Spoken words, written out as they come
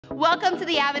Welcome to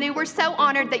The Avenue. We're so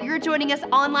honored that you're joining us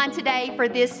online today for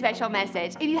this special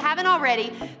message. If you haven't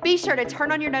already, be sure to turn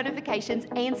on your notifications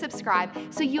and subscribe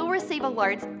so you'll receive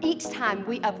alerts each time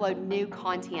we upload new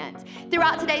content.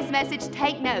 Throughout today's message,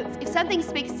 take notes. If something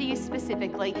speaks to you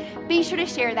specifically, be sure to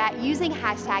share that using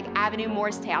hashtag Avenue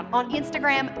Morristown on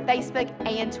Instagram, Facebook,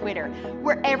 and Twitter.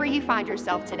 Wherever you find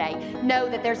yourself today, know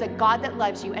that there's a God that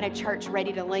loves you and a church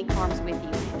ready to link arms with you.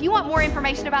 If you want more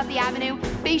information about The Avenue,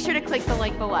 be sure to click the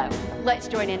link below. Let's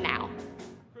join in now.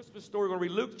 Christmas story, we're going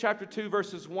to read Luke chapter 2,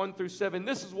 verses 1 through 7.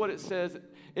 This is what it says.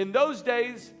 In those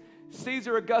days,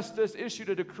 Caesar Augustus issued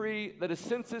a decree that a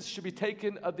census should be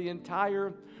taken of the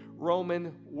entire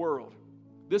Roman world.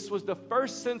 This was the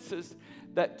first census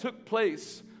that took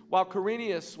place while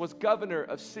Quirinius was governor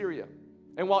of Syria,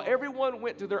 and while everyone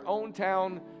went to their own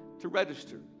town to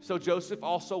register. So Joseph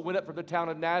also went up from the town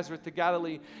of Nazareth to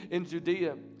Galilee in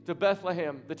Judea, to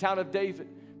Bethlehem, the town of David,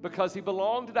 because he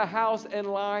belonged to the house and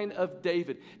line of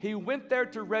David. He went there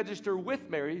to register with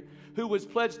Mary, who was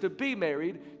pledged to be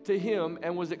married to him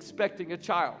and was expecting a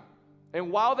child.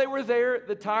 And while they were there,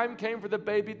 the time came for the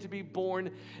baby to be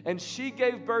born, and she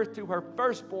gave birth to her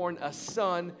firstborn, a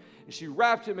son. And she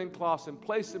wrapped him in cloths and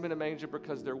placed him in a manger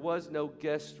because there was no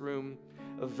guest room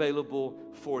available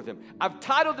for them. I've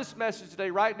titled this message today,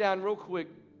 write down real quick,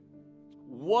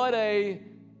 What a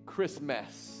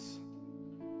ChristMESS.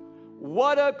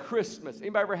 What a Christmas.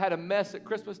 Anybody ever had a mess at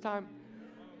Christmas time?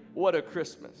 What a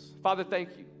Christmas. Father, thank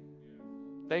you.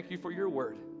 Thank you for your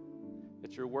word,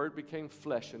 that your word became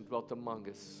flesh and dwelt among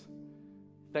us.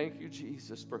 Thank you,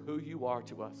 Jesus, for who you are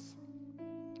to us.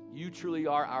 You truly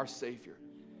are our Savior.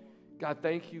 God,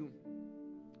 thank you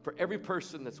for every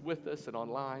person that's with us and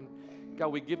online. God,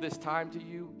 we give this time to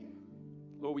you.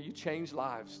 Lord, will you change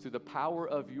lives through the power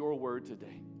of your word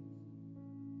today?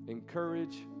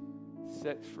 Encourage,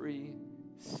 set free,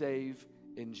 save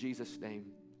in Jesus' name.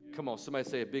 Come on, somebody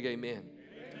say a big amen.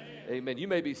 Amen. Amen. You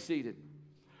may be seated.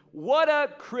 What a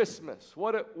Christmas.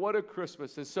 What a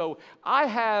Christmas. And so I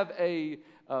have a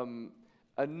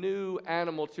new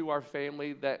animal to our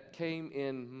family that came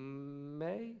in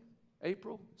May,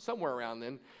 April, somewhere around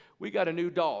then. We got a new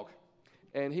dog.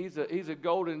 And he's a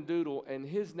golden doodle, and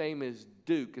his name is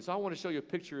Duke. And so I want to show you a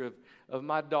picture of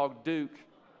my dog, Duke.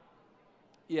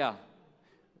 Yeah.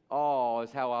 Oh,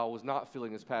 is how I was not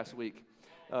feeling this past week.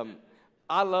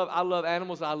 I love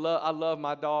animals. I love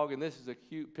my dog, and this is a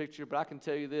cute picture. But I can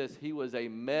tell you this: he was a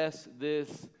mess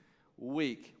this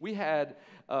week. We had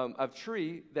a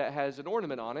tree that has an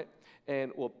ornament on it,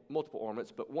 and well, multiple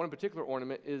ornaments, but one particular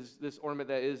ornament is this ornament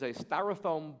that is a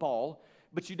styrofoam ball,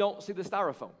 but you don't see the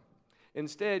styrofoam.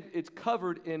 Instead, it's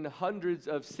covered in hundreds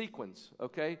of sequins.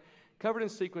 Okay, covered in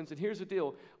sequins. And here's the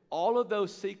deal: all of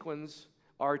those sequins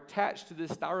are attached to this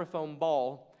styrofoam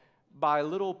ball by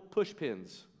little push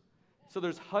pins. So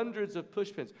there's hundreds of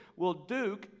push pins. Well,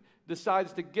 Duke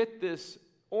decides to get this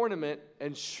ornament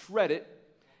and shred it,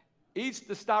 eats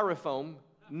the styrofoam,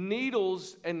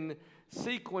 needles and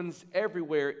sequins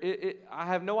everywhere. I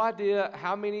have no idea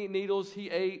how many needles he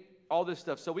ate, all this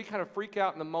stuff. So we kind of freak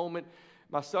out in the moment.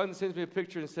 My son sends me a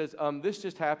picture and says, this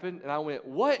just happened. And I went,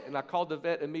 what? And I called the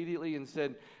vet immediately and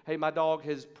said, hey, my dog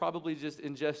has probably just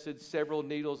ingested several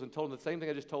needles, and told him the same thing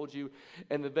I just told you.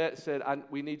 And the vet said,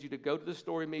 we need you to go to the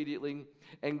store immediately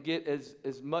and get as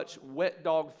much wet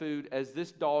dog food as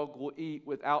this dog will eat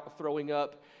without throwing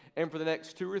up. And for the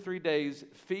next 2 or 3 days,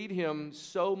 feed him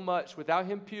so much without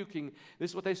him puking,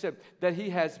 this is what they said, that he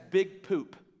has big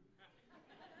poop.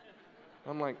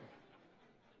 I'm like,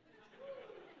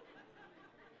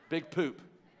 big poop.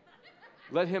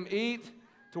 Let him eat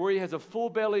to where he has a full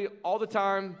belly all the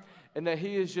time, and that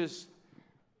he is just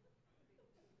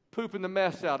pooping the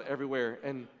mess out everywhere.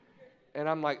 And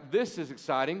I'm like, this is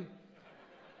exciting.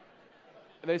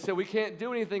 And they said, we can't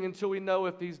do anything until we know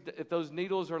if those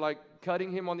needles are like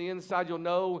cutting him on the inside. You'll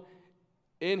know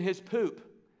in his poop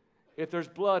if there's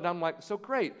blood. And I'm like, so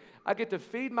great. I get to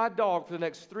feed my dog for the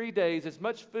next 3 days as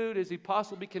much food as he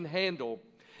possibly can handle,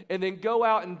 and then go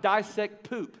out and dissect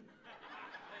poop.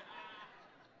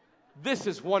 This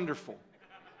is wonderful.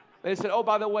 They said, oh,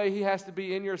 by the way, he has to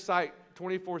be in your sight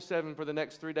 24/7 for the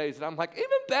next 3 days. And I'm like,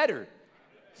 even better.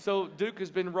 So Duke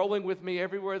has been rolling with me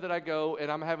everywhere that I go,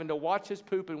 and I'm having to watch his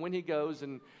poop and when he goes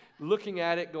and looking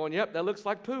at it going, yep, that looks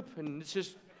like poop. And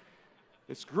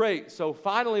it's great. So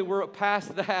finally we're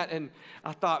past that, and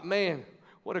I thought, man,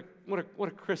 what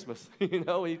a Christmas. You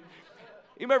know, you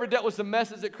ever dealt with some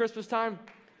messes at Christmas time?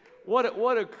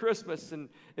 What a Christmas. And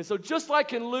so just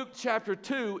like in Luke chapter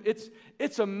 2,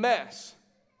 it's a mess.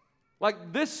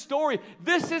 Like this story,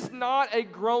 this is not a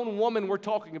grown woman we're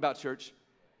talking about, church.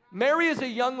 Mary is a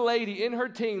young lady in her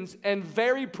teens and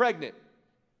very pregnant.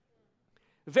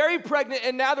 Very pregnant,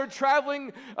 and now they're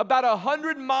traveling about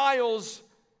 100 miles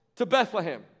to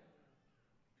Bethlehem.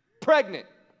 Pregnant.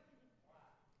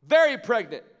 Very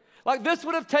pregnant. Like this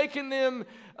would have taken them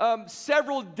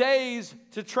several days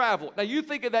to travel. Now you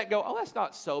think of that and go, oh, that's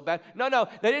not so bad. No,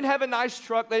 they didn't have a nice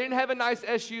truck. They didn't have a nice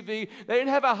SUV. They didn't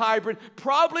have a hybrid.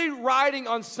 Probably riding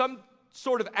on some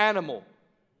sort of animal.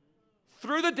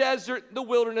 Through the desert, the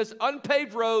wilderness,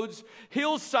 unpaved roads,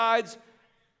 hillsides,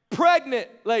 pregnant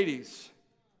ladies.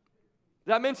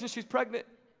 Did I mention she's pregnant?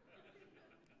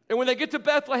 And when they get to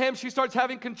Bethlehem, she starts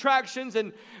having contractions,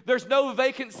 and there's no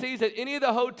vacancies at any of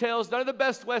the hotels, none of the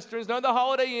Best Westerns, none of the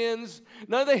Holiday Inns,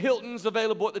 none of the Hiltons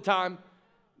available at the time.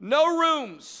 No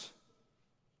rooms.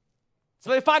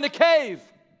 So they find a cave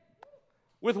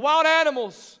with wild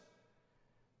animals.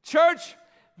 Church,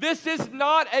 this is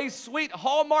not a sweet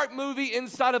Hallmark movie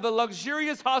inside of a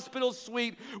luxurious hospital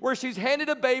suite where she's handed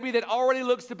a baby that already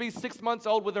looks to be 6 months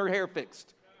old with her hair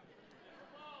fixed.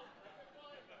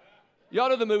 Y'all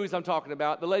know the movies I'm talking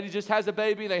about. The lady just has a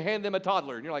baby, and they hand them a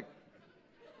toddler, and you're like,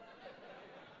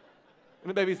 and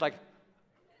the baby's like,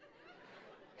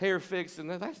 hair fixed, and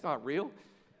that's not real.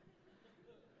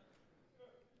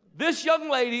 This young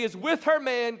lady is with her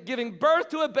man giving birth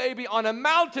to a baby on a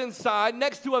mountainside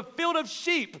next to a field of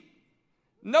sheep.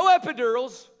 No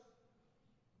epidurals,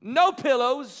 no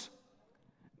pillows,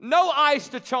 no ice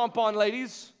to chomp on,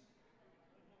 ladies.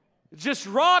 Just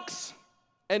rocks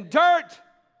and dirt.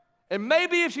 And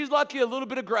maybe, if she's lucky, a little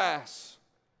bit of grass.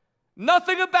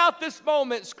 Nothing about this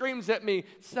moment screams at me,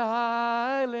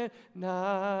 silent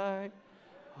night,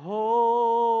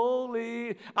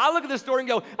 holy. I look at this story and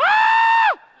go,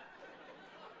 ah!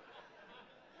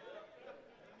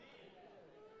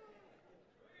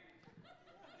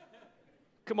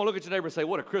 Come on, look at your neighbor and say,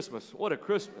 what a Christmas, what a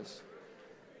Christmas.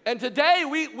 And today,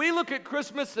 we look at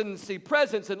Christmas and see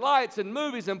presents and lights and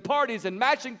movies and parties and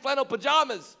matching flannel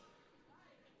pajamas.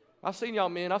 I've seen y'all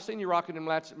men. I've seen you rocking them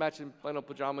matching flannel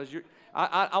pajamas.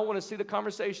 I want to see the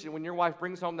conversation when your wife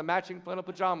brings home the matching flannel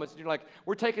pajamas. And you're like,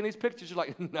 we're taking these pictures. You're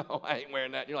like, no, I ain't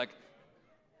wearing that. And you're like,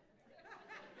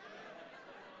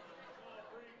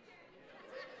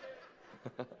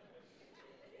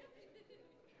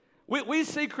 We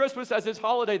see Christmas as this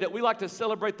holiday that we like to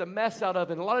celebrate the mess out of,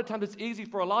 and a lot of times it's easy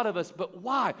for a lot of us, but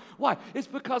why? Why? It's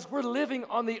because we're living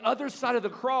on the other side of the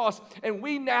cross, and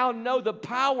we now know the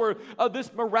power of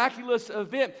this miraculous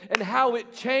event and how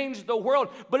it changed the world.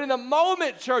 But in a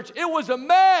moment, church, it was a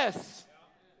mess.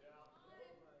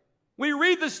 We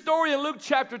read the story in Luke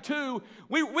chapter 2.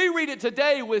 We read it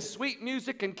today with sweet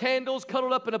music and candles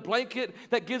cuddled up in a blanket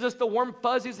that gives us the warm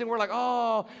fuzzies, and we're like,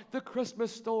 oh, the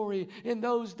Christmas story in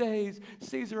those days,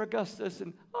 Caesar Augustus,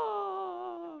 and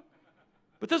oh.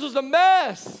 But this was a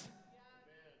mess.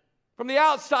 From the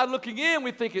outside looking in,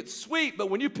 we think it's sweet, but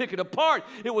when you pick it apart,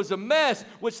 it was a mess,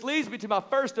 which leads me to my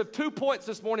first of 2 points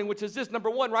this morning, which is this.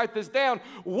 Number one, write this down.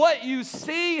 What you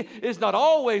see is not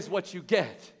always what you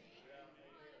get.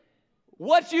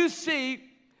 What you see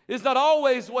is not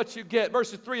always what you get.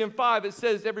 Verses 3 and 5, it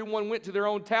says everyone went to their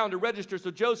own town to register. So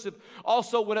Joseph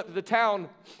also went up to the town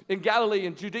in Galilee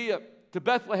and Judea, to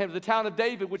Bethlehem, to the town of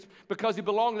David, which because he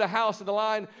belonged to the house and the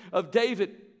line of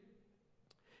David.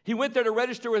 He went there to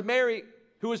register with Mary,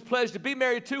 who was pledged to be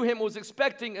married to him, was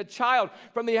expecting a child.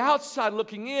 From the outside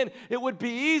looking in, it would be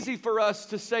easy for us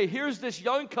to say, here's this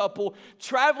young couple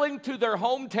traveling to their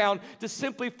hometown to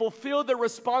simply fulfill their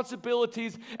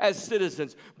responsibilities as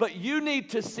citizens. But you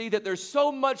need to see that there's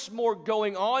so much more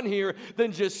going on here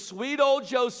than just sweet old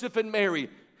Joseph and Mary.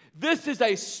 This is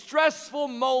a stressful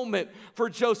moment for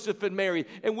Joseph and Mary.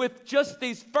 And with just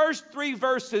these first 3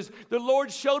 verses, the Lord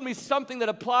showed me something that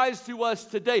applies to us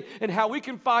today and how we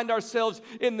can find ourselves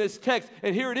in this text.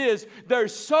 And here it is.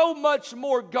 There's so much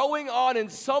more going on in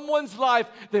someone's life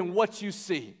than what you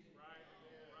see.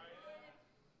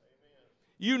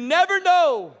 You never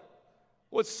know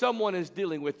what someone is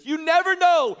dealing with. You never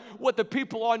know what the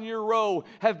people on your row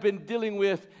have been dealing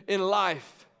with in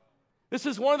life. This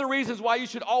is one of the reasons why you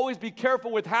should always be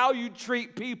careful with how you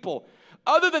treat people.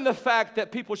 Other than the fact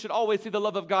that people should always see the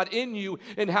love of God in you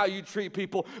and how you treat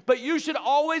people. But you should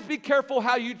always be careful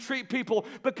how you treat people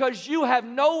because you have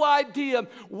no idea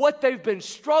what they've been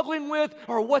struggling with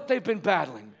or what they've been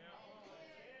battling.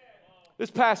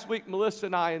 This past week, Melissa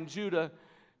and I and Judah,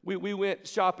 we went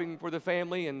shopping for the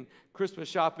family and Christmas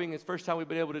shopping. It's the first time we've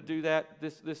been able to do that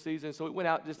this season. So we went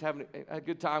out just having a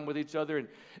good time with each other.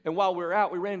 And while we were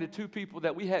out, we ran into 2 people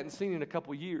that we hadn't seen in a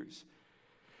couple years.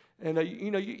 And,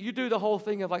 you do the whole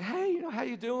thing of like, hey, how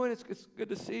you doing? It's good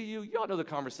to see you. Y'all know the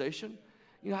conversation.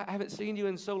 I haven't seen you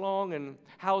in so long, and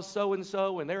how's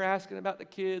so-and-so? And they're asking about the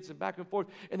kids and back and forth.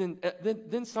 And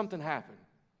then something happened.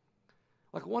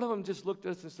 Like one of them just looked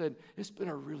at us and said, it's been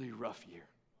a really rough year.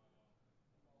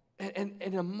 And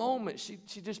in a moment, she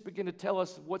just began to tell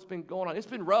us what's been going on. It's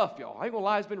been rough, y'all. I ain't gonna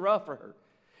lie, it's been rough for her.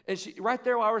 And she, right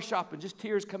there while I was shopping, just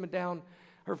tears coming down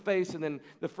her face. And then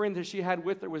the friend that she had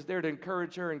with her was there to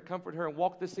encourage her and comfort her and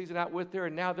walk this season out with her.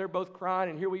 And now they're both crying,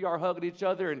 and here we are hugging each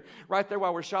other. And right there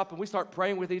while we're shopping, we start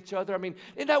praying with each other. I mean,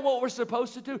 isn't that what we're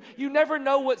supposed to do? You never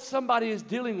know what somebody is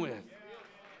dealing with.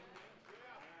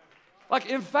 Like,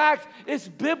 in fact, it's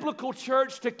biblical,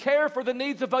 church, to care for the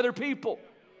needs of other people.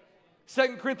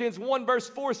 2 Corinthians 1 verse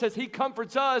 4 says he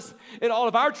comforts us in all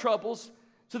of our troubles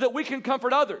so that we can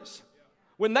comfort others.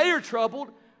 When they are troubled,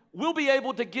 we'll be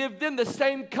able to give them the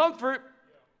same comfort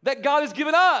that God has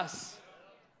given us.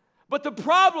 But the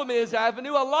problem is,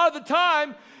 Avenue, a lot of the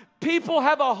time, people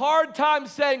have a hard time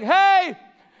saying, hey,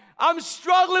 I'm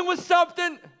struggling with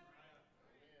something.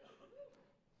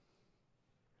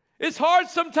 It's hard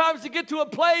sometimes to get to a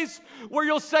place where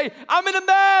you'll say, I'm in a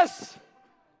mess.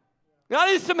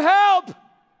 I need some help.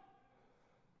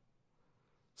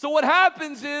 So what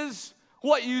happens is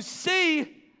what you see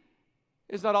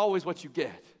is not always what you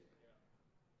get.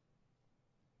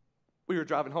 We were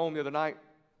driving home the other night,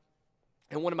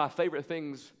 and one of my favorite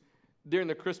things during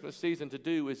the Christmas season to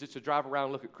do is just to drive around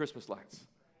and look at Christmas lights.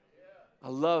 I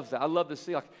love that. I love to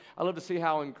see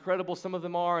how incredible some of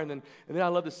them are, and then I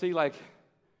love to see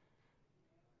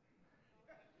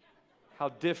how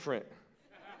different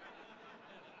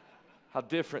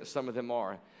some of them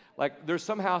are. Like, there's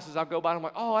some houses I go by and I'm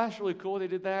like, oh, that's really cool, they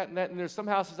did that and that. And there's some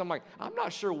houses I'm like, I'm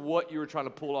not sure what you were trying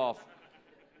to pull off.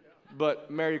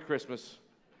 But Merry Christmas.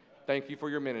 Thank you for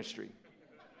your ministry.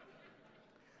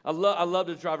 I love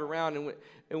to drive around,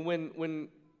 and when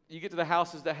you get to the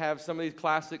houses that have some of these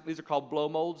classic, these are called blow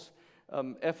molds.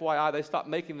 FYI, they stopped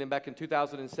making them back in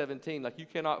 2017. Like, you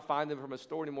cannot find them from a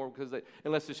store anymore because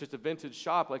unless it's just a vintage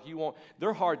shop, like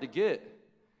they're hard to get.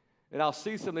 And I'll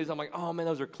see some of these, I'm like, oh man,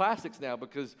 those are classics now,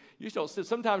 because you don't see,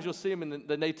 sometimes you'll see them in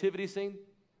the nativity scene,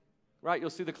 right? You'll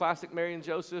see the classic Mary and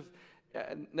Joseph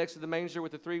next to the manger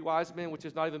with the three wise men, which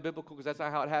is not even biblical because that's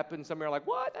not how it happened. Some are like,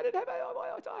 what? That didn't happen. Oh,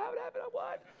 that's not how it happened.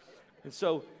 What? And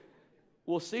so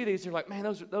we'll see these, and you're like, man,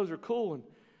 those are cool. And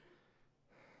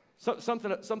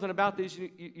something about these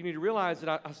you need to realize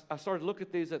that I started to look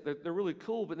at these, that they're really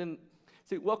cool, but then,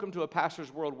 see, welcome to a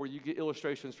pastor's world where you get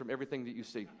illustrations from everything that you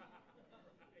see.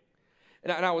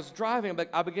 And I was driving,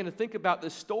 but I began to think about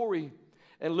this story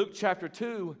in Luke chapter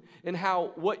 2 and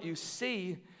how what you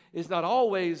see is not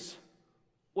always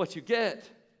what you get.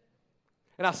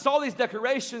 And I saw these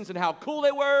decorations and how cool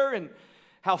they were and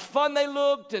how fun they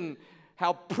looked and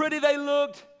how pretty they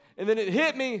looked. And then it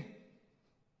hit me.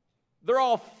 They're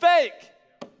all fake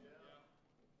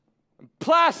and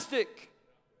plastic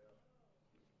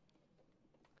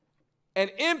and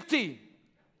empty.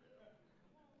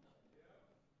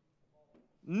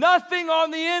 Nothing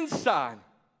on the inside.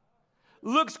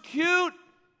 Looks cute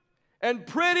and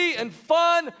pretty and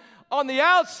fun on the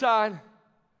outside,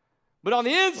 but on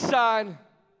the inside,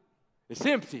 it's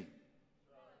empty.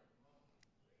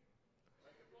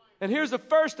 And here's the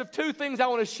first of two things I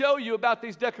want to show you about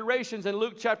these decorations in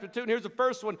Luke chapter 2. And here's the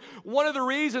first one. One of the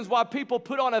reasons why people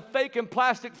put on a fake and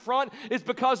plastic front is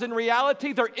because in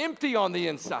reality, they're empty on the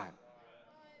inside.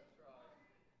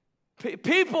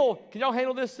 People, can y'all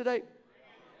handle this today?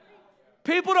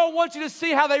 People don't want you to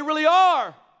see how they really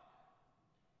are.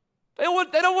 They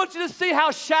don't want you to see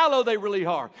how shallow they really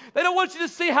are. They don't want you to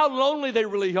see how lonely they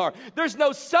really are. There's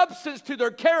no substance to their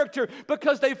character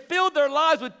because they filled their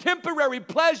lives with temporary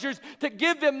pleasures to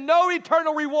give them no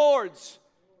eternal rewards.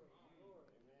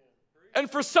 And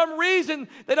for some reason,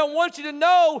 they don't want you to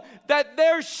know that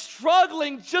they're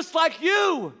struggling just like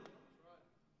you.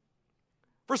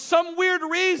 For some weird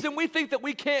reason, we think that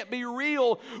we can't be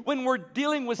real when we're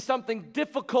dealing with something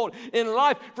difficult in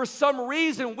life. For some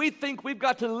reason, we think we've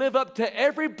got to live up to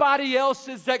everybody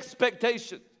else's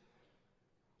expectations.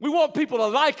 We want people to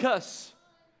like us,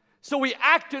 so we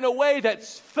act in a way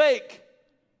that's fake.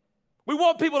 We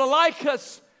want people to like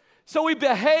us, so we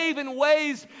behave in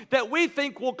ways that we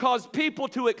think will cause people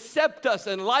to accept us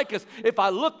and like us. If I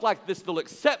look like this, they'll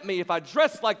accept me. If I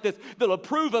dress like this, they'll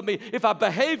approve of me. If I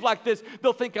behave like this,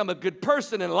 they'll think I'm a good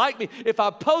person and like me. If I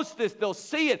post this, they'll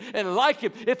see it and like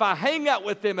it. If I hang out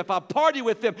with them, if I party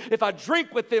with them, if I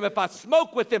drink with them, if I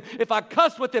smoke with them, if I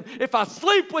cuss with them, if I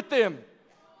sleep with them.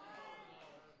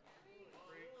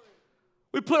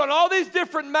 We put on all these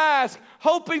different masks,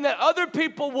 hoping that other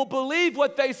people will believe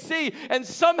what they see, and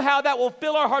somehow that will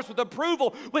fill our hearts with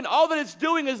approval, when all that it's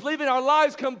doing is leaving our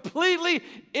lives completely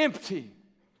empty.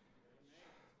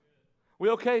 We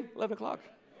okay? 11 o'clock.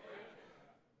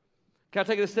 Can I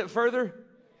take it a step further?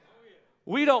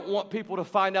 We don't want people to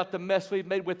find out the mess we've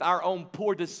made with our own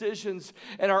poor decisions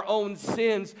and our own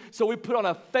sins, so we put on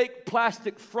a fake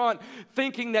plastic front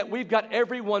thinking that we've got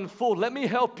everyone fooled. Let me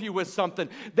help you with something.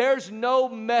 There's no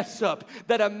mess up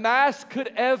that a mask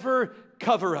could ever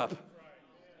cover up.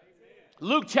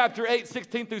 Luke chapter 8,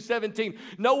 16 through 17.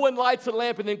 No one lights a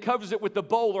lamp and then covers it with a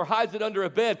bowl or hides it under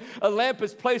a bed. A lamp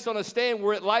is placed on a stand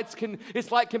where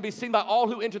its light can be seen by all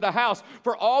who enter the house.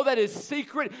 For all that is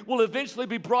secret will eventually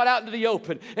be brought out into the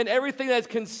open, and everything that is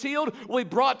concealed will be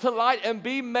brought to light and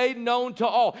be made known to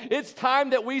all. It's time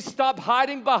that we stop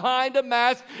hiding behind a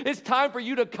mask. It's time for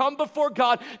you to come before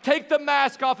God, take the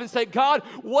mask off and say, God,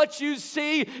 what you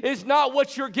see is not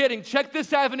what you're getting. Check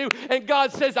this avenue. And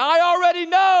God says, I already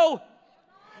know.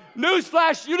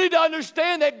 Newsflash, you need to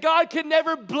understand that God can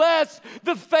never bless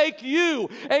the fake you.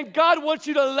 And God wants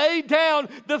you to lay down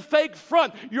the fake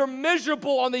front. You're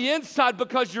miserable on the inside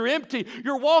because you're empty.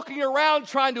 You're walking around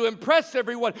trying to impress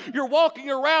everyone. You're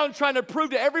walking around trying to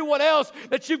prove to everyone else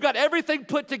that you've got everything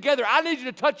put together. I need you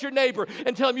to touch your neighbor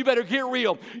and tell him, you better get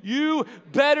real. You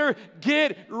better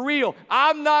get real.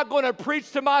 I'm not going to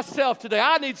preach to myself today.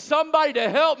 I need somebody to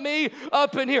help me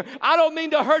up in here. I don't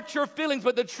mean to hurt your feelings,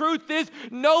 but the truth is,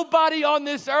 nobody on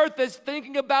this earth is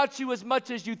thinking about you as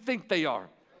much as you think they are.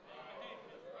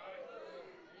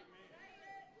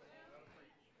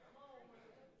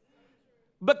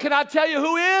 But can I tell you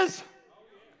who is?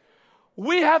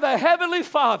 We have a heavenly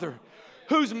Father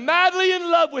who's madly in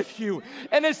love with you,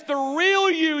 and it's the real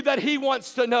you that he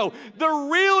wants to know. The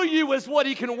real you is what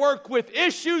he can work with,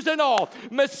 issues and all,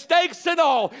 mistakes and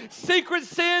all, secret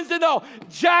sins and all,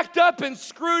 jacked up and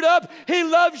screwed up. He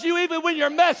loves you even when you're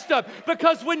messed up,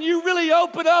 because when you really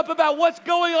open up about what's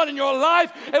going on in your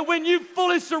life and when you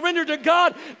fully surrender to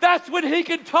God, that's when he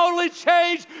can totally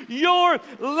change your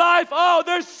life. Oh,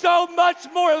 there's so much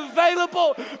more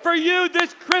available for you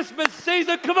this Christmas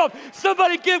season. Come on,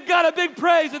 somebody give God a big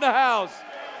praise in the house.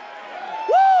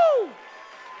 Woo!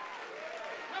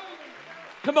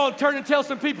 Come on, turn and tell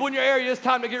some people in your area it's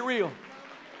time to get real.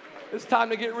 It's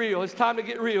time to get real. It's time to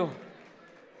get real.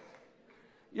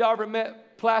 Y'all ever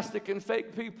met plastic and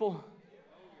fake people?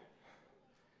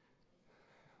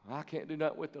 I can't do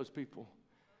nothing with those people.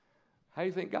 How do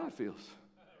you think God feels?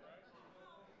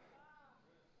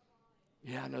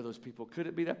 Yeah, I know those people. Could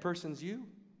it be that person's you?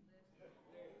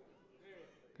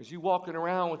 Because you walking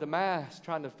around with a mask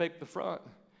trying to fake the front.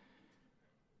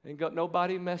 Ain't got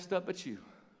nobody messed up but you.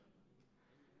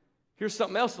 Here's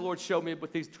something else the Lord showed me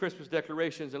with these Christmas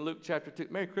decorations in Luke chapter 2.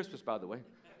 Merry Christmas, by the way.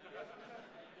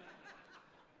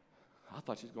 I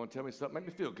thought she was going to tell me something, make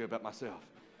me feel good about myself.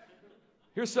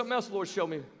 Here's something else the Lord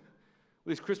showed me with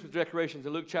these Christmas decorations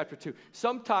in Luke chapter 2.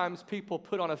 Sometimes people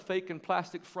put on a fake and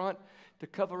plastic front to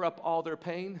cover up all their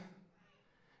pain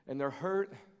and their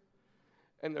hurt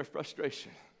and their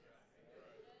frustration.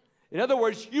 In other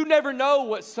words, you never know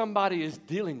what somebody is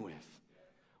dealing with.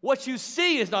 What you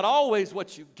see is not always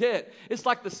what you get. It's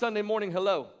like the Sunday morning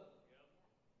hello.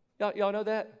 Y'all know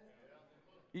that?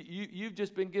 You've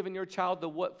just been giving your child the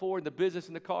what for and the business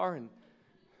in the car, and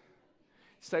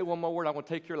say one more word, I'm going to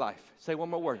take your life. Say one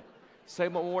more word. Say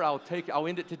one more word, I'll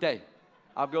end it today.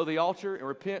 I'll go to the altar and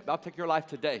repent, but I'll take your life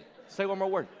today. Say one more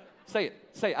word. Say it.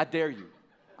 Say it. I dare you.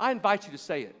 I invite you to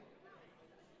say it.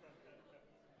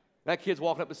 That kid's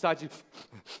walking up beside you,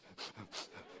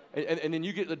 and then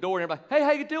you get to the door and everybody, hey,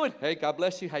 how you doing? Hey, God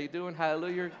bless you. How you doing?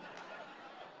 Hallelujah.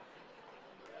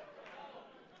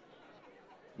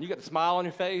 You got the smile on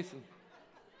your face.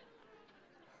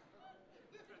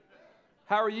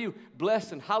 How are you?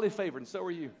 Blessed and highly favored, and so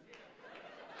are you.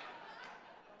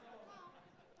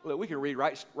 Look, we can read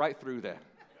right through that.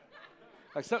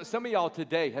 Like some of y'all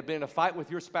today have been in a fight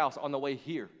with your spouse on the way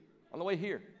here. On the way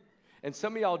here. And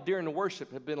some of y'all during the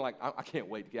worship have been like, I can't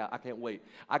wait. Yeah, I can't wait.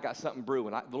 I got something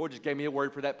brewing. The Lord just gave me a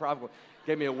word for that problem.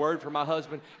 Gave me a word for my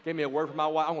husband. Gave me a word for my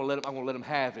wife. I'm going to let him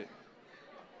have it.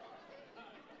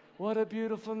 What a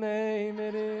beautiful name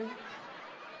it is.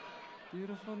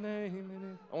 Beautiful name it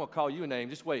is. I'm going to call you a name.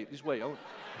 Just wait.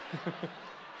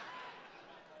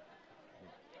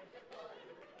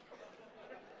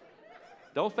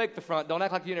 Don't fake the front. Don't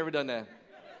act like you've never done that.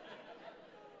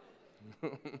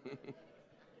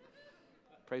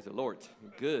 Praise the Lord.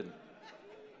 Good.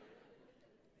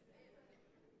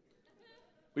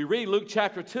 We read Luke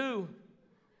chapter 2,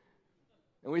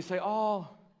 and we say, oh,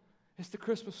 it's the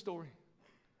Christmas story.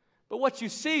 But what you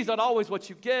see is not always what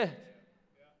you get.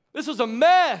 This was a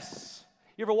mess.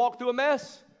 You ever walked through a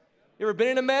mess? You ever been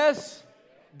in a mess?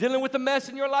 Dealing with a mess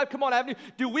in your life? Come on, haven't you?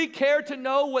 Do we care to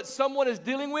know what someone is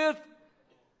dealing with?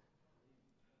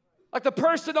 Like the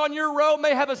person on your row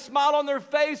may have a smile on their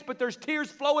face, but there's tears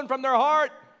flowing from their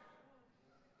heart.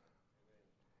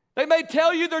 They may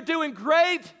tell you they're doing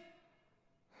great,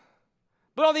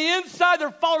 but on the inside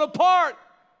they're falling apart.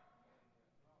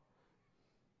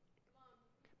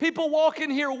 People walk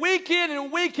in here week in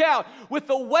and week out with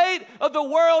the weight of the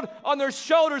world on their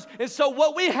shoulders. And so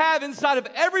what we have inside of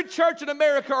every church in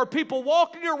America are people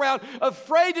walking around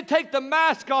afraid to take the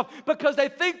mask off because they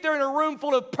think they're in a room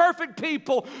full of perfect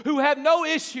people who have no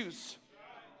issues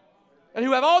and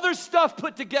who have all their stuff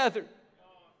put together.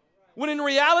 When in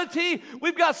reality,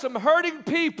 we've got some hurting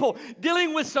people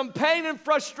dealing with some pain and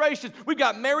frustration. We've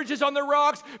got marriages on the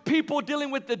rocks, people dealing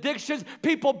with addictions,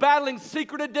 people battling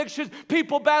secret addictions,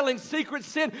 people battling secret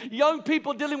sin, young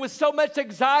people dealing with so much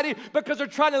anxiety because they're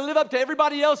trying to live up to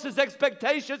everybody else's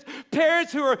expectations,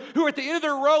 parents who are at the end of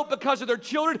their rope because of their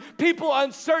children, people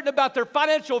uncertain about their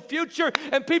financial future,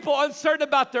 and people uncertain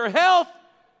about their health.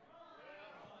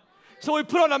 So we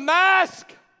put on a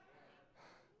mask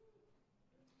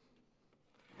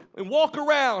and walk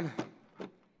around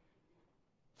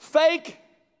fake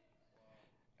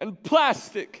and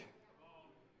plastic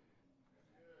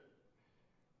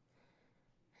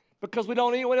because we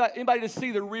don't want anybody to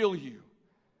see the real you.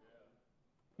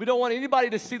 We don't want anybody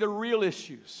to see the real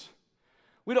issues.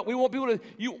 We want people to.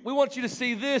 We want you to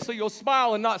see this so you'll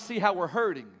smile and not see how we're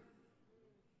hurting.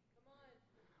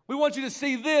 We want you to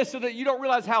see this so that you don't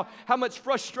realize how much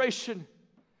frustration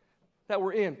that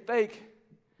we're in. Fake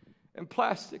and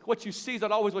plastic. What you see is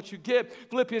not always what you get.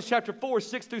 Philippians chapter 4,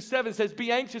 6 through 7 says,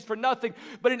 be anxious for nothing,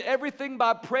 but in everything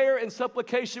by prayer and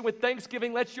supplication with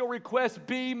thanksgiving, let your requests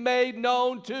be made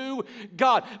known to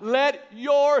God. Let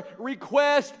your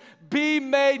request be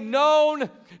made known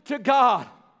to God.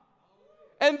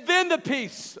 And then the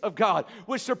peace of God,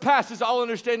 which surpasses all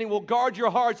understanding, will guard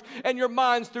your hearts and your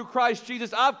minds through Christ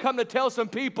Jesus. I've come to tell some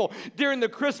people during the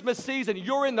Christmas season,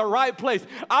 you're in the right place.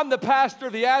 I'm the pastor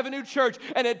of the Avenue Church,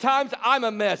 and at times I'm a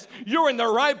mess. You're in the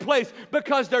right place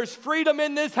because there's freedom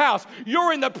in this house.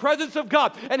 You're in the presence of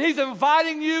God, and He's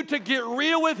inviting you to get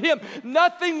real with Him.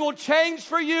 Nothing will change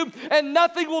for you, and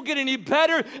nothing will get any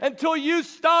better until you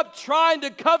stop trying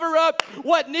to cover up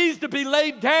what needs to be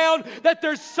laid down, that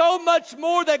there's so much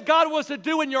more that God wants to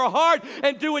do in your heart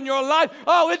and do in your life.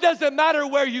 Oh, it doesn't matter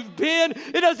where you've been.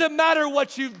 It doesn't matter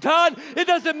what you've done. It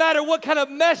doesn't matter what kind of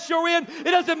mess you're in. It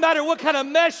doesn't matter what kind of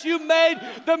mess you made.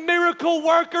 The miracle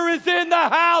worker is in the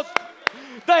house.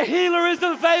 The healer is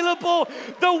available.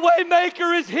 The way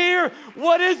maker is here.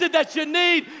 What is it that you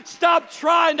need? Stop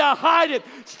trying to hide it.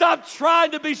 Stop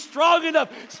trying to be strong enough.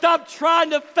 Stop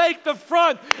trying to fake the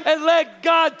front and let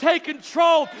God take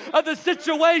control of the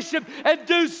situation and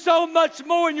do so much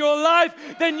more in your life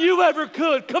than you ever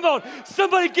could. Come on,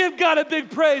 somebody give God a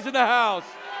big praise in the house.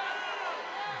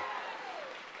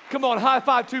 Come on, high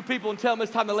five two people and tell them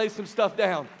it's time to lay some stuff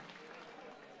down.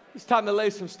 It's time to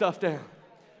lay some stuff down.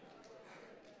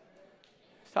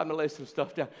 It's time to lay some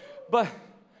stuff down. But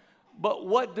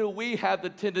what do we have the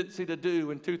tendency to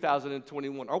do in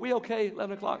 2021? Are we okay,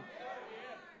 11 o'clock?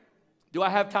 Do I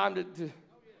have time to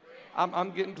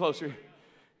I'm getting closer.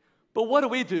 But what do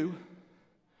we do?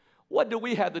 What do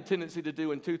we have the tendency to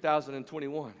do in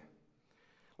 2021?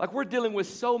 Like, we're dealing with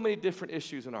so many different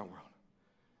issues in our world.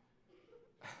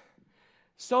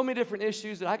 So many different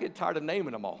issues that I get tired of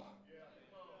naming them all.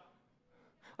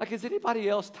 Like, is anybody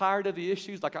else tired of the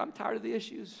issues? Like, I'm tired of the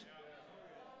issues.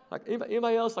 Like,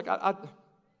 anybody else? Like,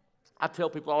 I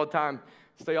tell people all the time,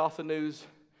 stay off the news.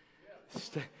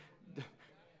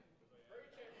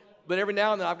 But every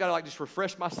now and then, I've got to, like, just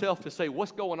refresh myself to say,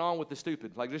 what's going on with the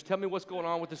stupid? Like, just tell me what's going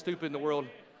on with the stupid in the world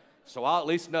so I'll at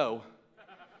least know.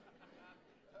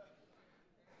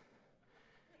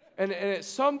 And at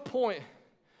some point,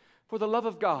 for the love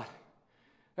of God,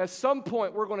 at some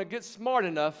point, we're going to get smart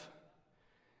enough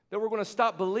that we're going to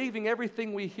stop believing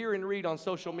everything we hear and read on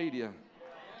social media.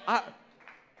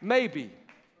 Maybe.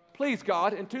 Please,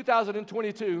 God, in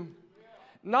 2022,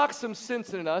 knock some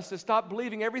sense in us to stop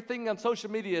believing everything on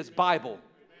social media is Bible.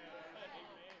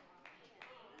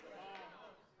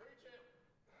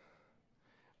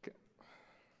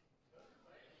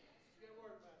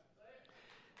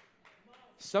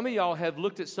 Some of y'all have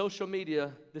looked at social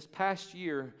media this past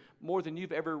year more than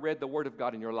you've ever read the Word of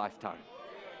God in your lifetime.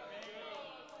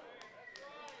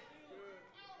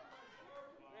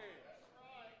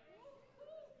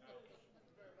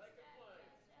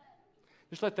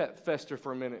 Just let that fester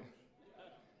for a minute.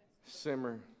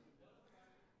 Simmer.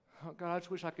 Oh, God, I just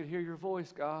wish I could hear your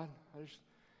voice, God.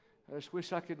 I just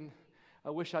wish I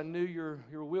wish I knew your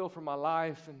will for my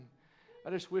life, and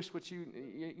I just wish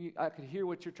I could hear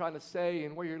what you're trying to say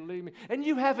and where you're leading me. And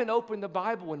you haven't opened the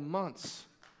Bible in months.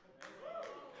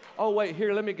 Oh, wait,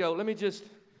 here, let me go. Let me just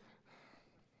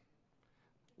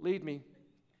lead me.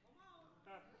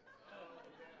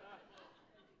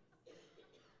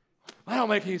 That don't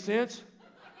make any sense.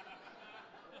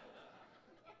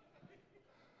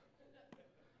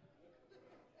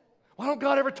 Why don't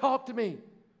God ever talk to me?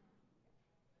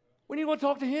 When are you going to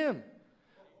talk to Him?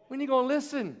 When are you going to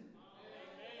listen?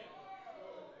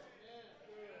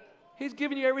 He's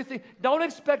giving you everything. Don't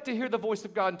expect to hear the voice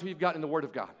of God until you've gotten in the Word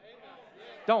of God.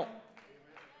 Don't.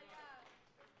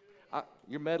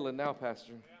 You're meddling now,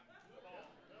 Pastor.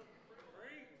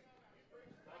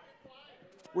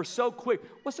 We're so quick.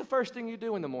 What's the first thing you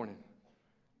do in the morning?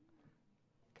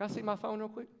 Can I see my phone real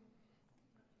quick?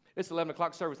 It's 11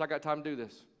 o'clock service. I got time to do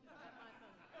this.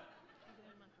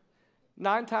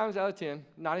 9 times out of 10,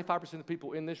 95% of the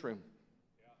people in this room,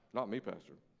 not me,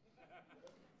 Pastor.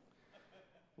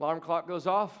 Alarm clock goes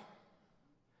off.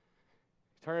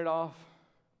 Turn it off.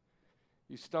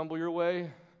 You stumble your way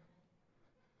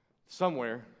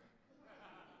somewhere,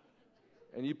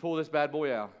 and you pull this bad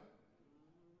boy out.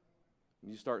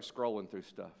 And you start scrolling through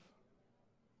stuff.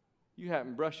 You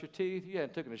haven't brushed your teeth. You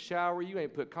haven't taken a shower. You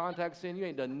ain't put contacts in. You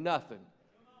ain't done nothing.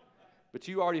 But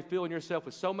you already filling yourself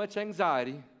with so much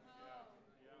anxiety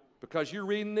because you're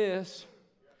reading this,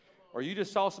 or you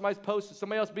just saw somebody's post,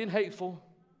 somebody else being hateful.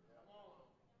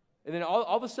 And then all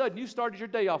of a sudden, you started your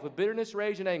day off with bitterness,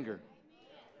 rage, and anger,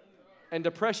 and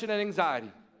depression and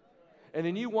anxiety. And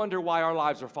then you wonder why our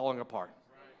lives are falling apart.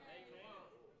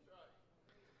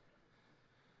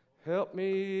 Help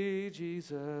me,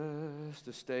 Jesus,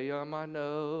 to stay on my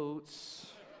notes.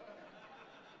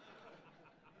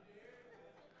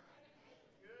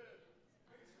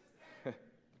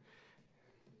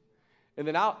 And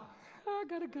then I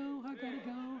gotta go.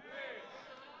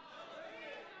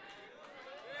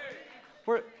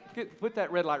 Put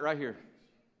that red light right here.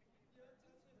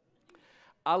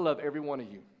 I love every one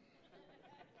of you.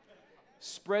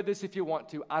 Spread this if you want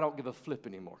to. I don't give a flip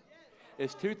anymore.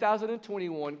 It's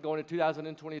 2021 going to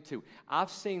 2022.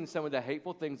 I've seen some of the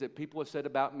hateful things that people have said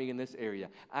about me in this area.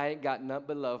 I ain't got nothing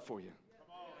but love for you.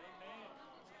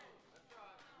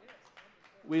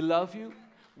 We love you.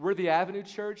 We're the Avenue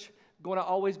Church, going to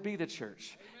always be the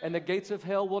church. And the gates of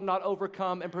hell will not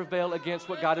overcome and prevail against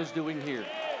what God is doing here.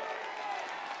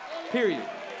 Period.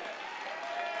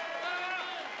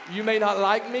 You may not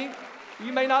like me.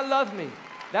 You may not love me.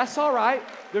 That's all right.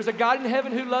 There's a God in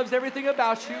heaven who loves everything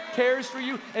about you, cares for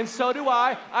you, and so do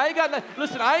I. I ain't going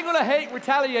to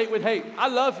retaliate with hate. I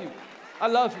love you. I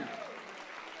love you.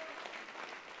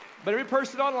 But every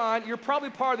person online, you're probably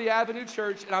part of the Avenue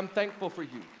Church, and I'm thankful for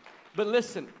you. But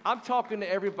listen, I'm talking to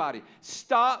everybody.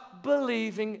 Stop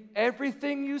believing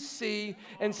everything you see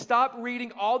and stop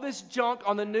reading all this junk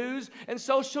on the news and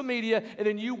social media, and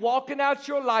then you walking out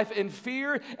your life in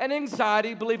fear and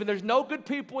anxiety, believing there's no good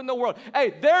people in the world.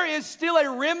 Hey, there is still a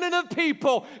remnant of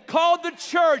people called the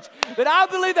church that I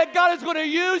believe that God is going to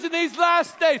use in these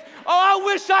last days. Oh, I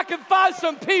wish I could find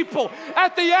some people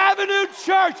at the Avenue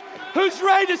Church who's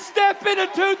ready to step into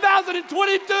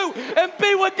 2022 and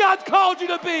be what God's called you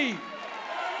to be.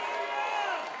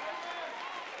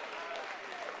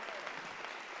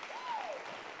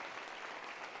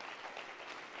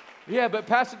 Yeah, but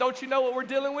Pastor, don't you know what we're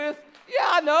dealing with? Yeah,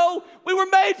 I know. We were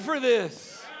made for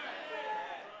this.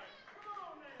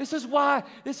 This is why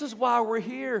we're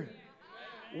here.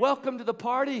 Welcome to the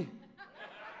party.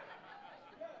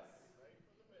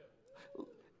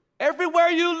 Everywhere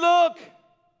you look,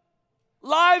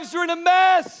 lives are in a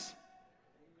mess.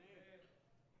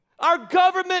 Our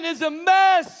government is a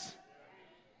mess.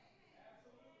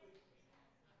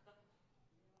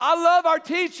 I love our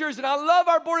teachers and I love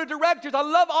our board of directors. I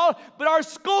love but our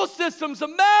school system's a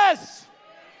mess.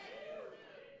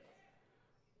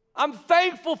 I'm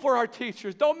thankful for our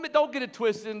teachers. Don't get it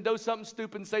twisted and do something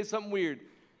stupid and say something weird.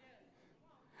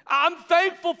 I'm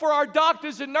thankful for our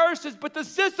doctors and nurses, but the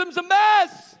system's a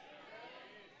mess.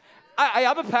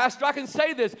 I'm a pastor. I can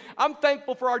say this. I'm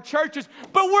thankful for our churches,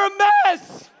 but we're a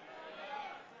mess.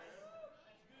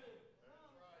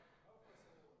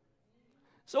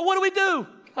 So what do?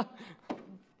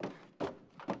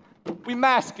 We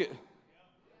mask it.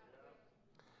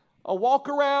 I walk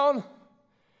around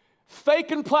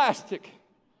fake and plastic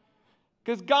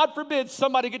because God forbid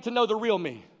somebody get to know the real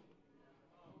me.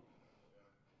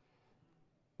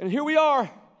 And here we are.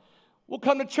 We'll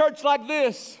come to church like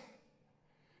this,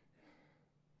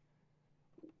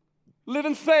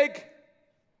 living fake,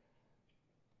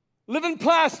 living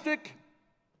plastic,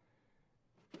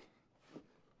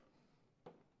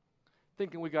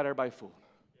 thinking we got everybody fooled.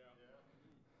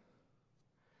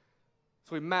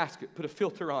 So we mask it, put a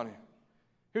filter on it.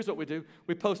 Here's what we do.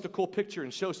 We post a cool picture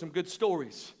and show some good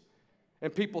stories.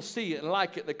 And people see it and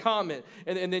like it and they comment.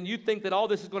 And then you think that all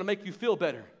this is going to make you feel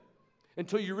better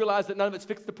until you realize that none of it's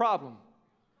fixed the problem.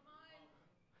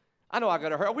 I know I got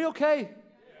to hurt. Are we okay?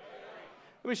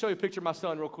 Let me show you a picture of my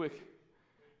son real quick.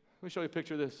 Let me show you a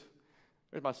picture of this.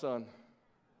 There's my son.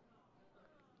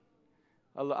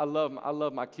 I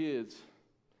love my kids.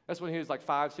 That's when he was like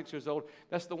 5, 6 years old.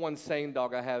 That's the one sane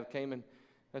dog I have, Cayman.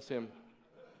 That's him.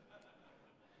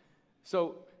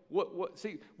 So,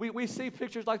 see, we see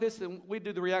pictures like this, and we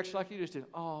do the reaction like you just did.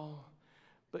 Oh,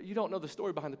 but you don't know the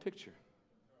story behind the picture.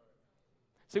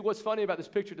 See, what's funny about this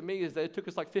picture to me is that it took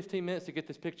us like 15 minutes to get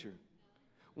this picture.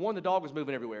 One, the dog was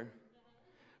moving everywhere.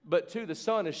 But two, the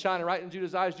sun is shining right in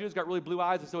Judah's eyes. Judah's got really blue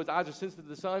eyes, and so his eyes are sensitive to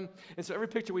the sun. And so every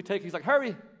picture we take, he's like,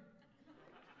 hurry.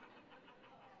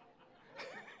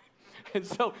 And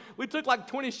so we took like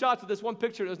 20 shots of this one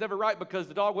picture, and it was never right because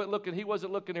the dog wasn't looking, he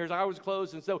wasn't looking, his eye was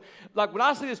closed. And so, like, when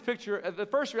I see this picture, the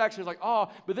first reaction is like, oh,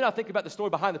 but then I think about the story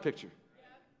behind the picture.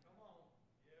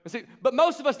 And see, but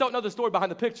most of us don't know the story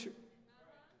behind the picture.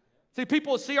 See,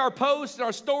 people see our posts and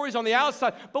our stories on the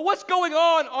outside, but what's going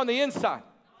on the inside?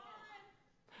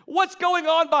 What's going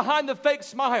on behind the fake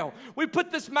smile? We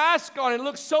put this mask on and it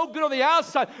looks so good on the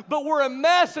outside, but we're a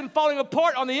mess and falling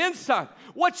apart on the inside.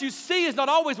 What you see is not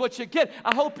always what you get.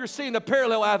 I hope you're seeing the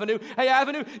parallel avenue. Hey,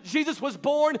 avenue, Jesus was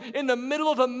born in the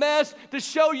middle of a mess to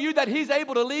show you that he's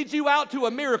able to lead you out to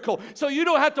a miracle. So you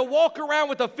don't have to walk around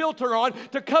with a filter on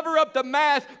to cover up the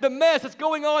mess that's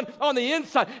going on the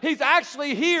inside. He's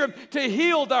actually here to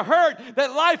heal the hurt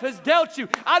that life has dealt you.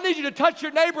 I need you to touch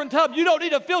your neighbor and tell him, you don't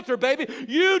need a filter, baby.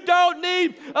 You don't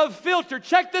need a filter.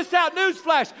 Check this out,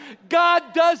 newsflash.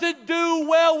 God doesn't do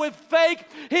well with fake.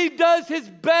 He does his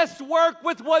best work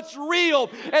with what's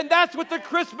real. And that's what the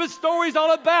Christmas story is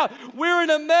all about. We're in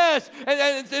a mess.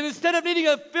 And instead of needing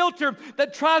a filter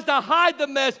that tries to hide the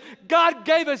mess, God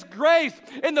gave us grace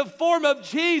in the form of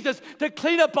Jesus to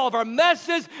clean up all of our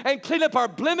messes and clean up our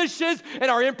blemishes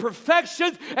and our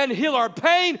imperfections and heal our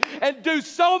pain and do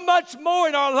so much more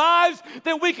in our lives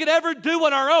than we could ever do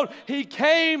on our own. He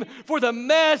came for the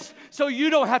mess so you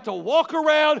don't have to walk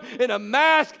around in a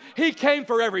mask. He came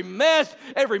for every mess,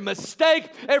 every mistake,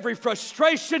 every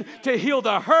frustration, to heal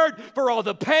the hurt, for all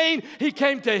the pain. He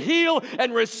came to heal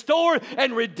and restore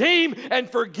and redeem and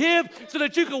forgive so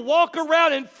that you can walk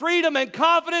around in freedom and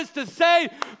confidence to say,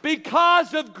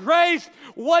 because of grace,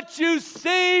 what you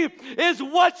see is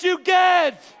what you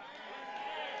get.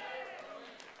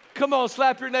 Come on,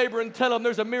 slap your neighbor and tell them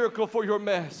there's a miracle for your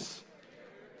mess.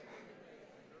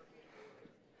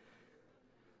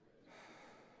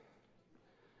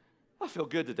 I feel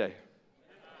good today.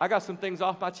 I got some things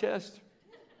off my chest.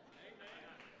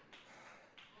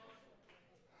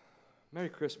 Merry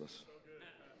Christmas.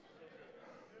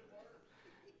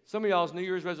 Some of y'all's New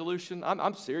Year's resolution,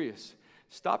 I'm serious.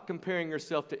 Stop comparing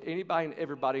yourself to anybody and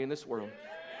everybody in this world.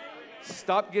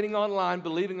 Stop getting online,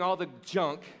 believing all the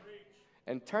junk,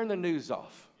 and turn the news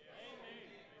off.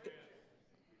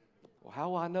 Well, how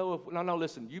will I know if... No,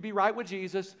 listen. You be right with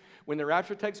Jesus. When the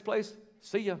rapture takes place,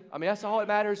 see ya. I mean, that's all that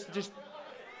matters. Just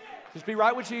be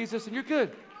right with Jesus and you're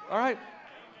good. All right?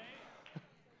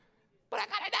 But I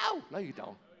got to know. No, you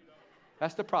don't.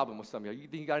 That's the problem with some of you.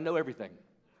 You got to know everything.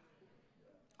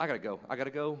 I got to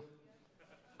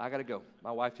go.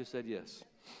 My wife just said yes.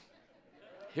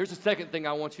 Here's the second thing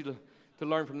I want you to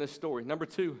learn from this story. Number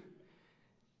 2,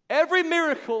 every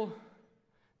miracle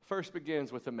first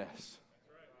begins with a mess.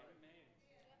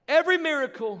 Every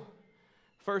miracle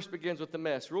first begins with a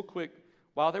mess. Real quick,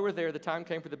 while they were there, the time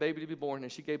came for the baby to be born,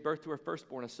 and she gave birth to her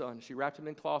firstborn, a son. She wrapped him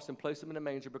in cloths and placed him in a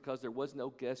manger because there was no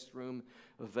guest room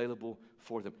available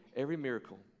for them. Every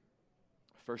miracle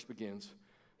first begins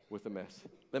with a mess.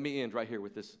 Let me end right here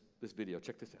with this video.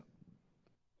 Check this out.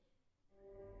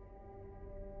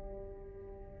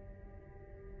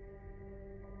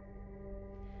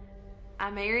 I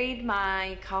married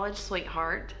my college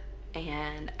sweetheart,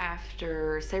 and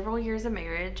after several years of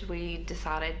marriage, we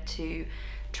decided to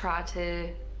try to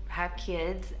have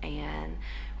kids, and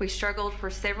we struggled for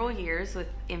several years with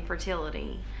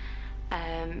infertility.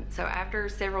 So after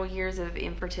several years of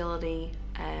infertility,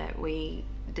 we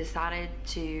decided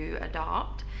to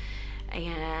adopt,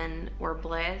 and we're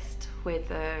blessed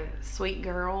with a sweet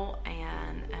girl,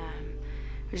 and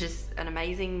it was just an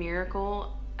amazing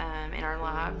miracle in our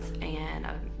lives and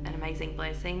an amazing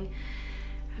blessing.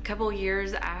 A couple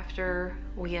years after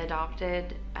we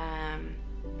adopted,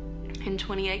 In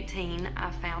 2018,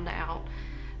 I found out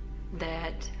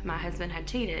that my husband had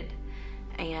cheated,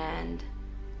 and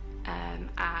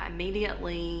I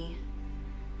immediately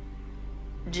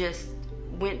just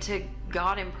went to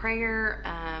God in prayer,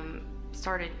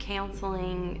 started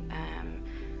counseling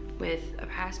with a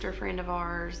pastor friend of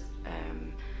ours,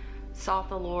 sought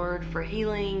the Lord for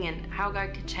healing and how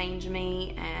God could change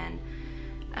me, and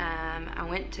I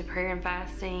went to prayer and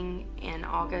fasting in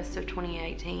August of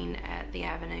 2018 at the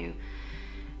Avenue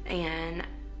and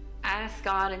asked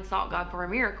God and sought God for a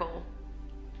miracle.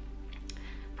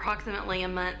 Approximately a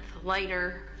month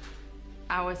later,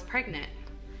 I was pregnant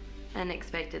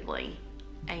unexpectedly,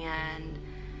 and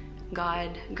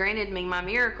God granted me my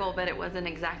miracle, but it wasn't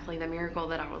exactly the miracle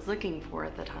that I was looking for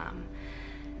at the time.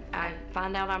 I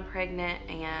find out I'm pregnant,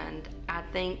 and I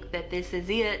think that this is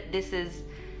it. This is,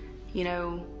 you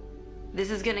know, this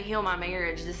is gonna heal my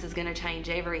marriage. This is gonna change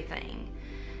everything.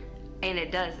 And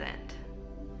it doesn't.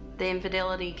 The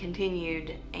infidelity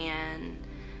continued, and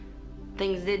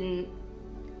things didn't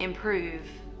improve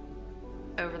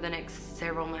over the next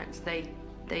several months.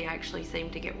 They actually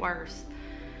seemed to get worse.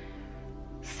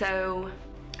 So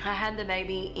I had the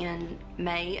baby in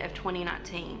May of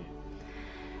 2019.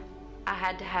 I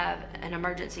had to have an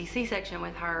emergency C-section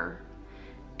with her,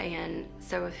 and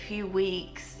so a few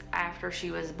weeks after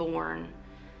she was born,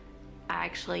 I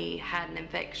actually had an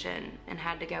infection and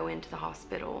had to go into the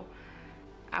hospital.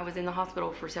 I was in the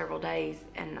hospital for several days,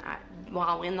 and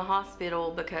while in the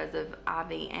hospital, because of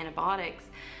IV antibiotics,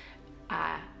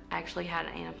 I actually had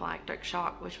an anaphylactic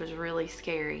shock, which was really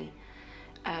scary.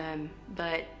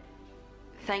 But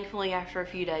thankfully, after a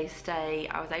few days stay,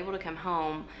 I was able to come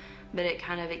home, but it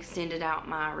kind of extended out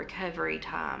my recovery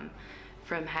time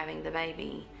from having the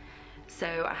baby.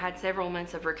 So I had several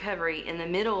months of recovery. In the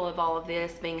middle of all of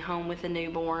this, being home with a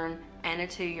newborn and a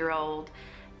 2-year-old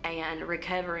and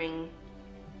recovering,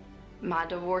 my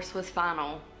divorce was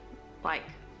final like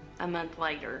a month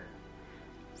later.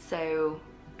 So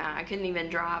I couldn't even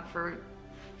drive for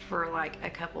like a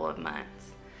couple of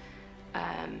months.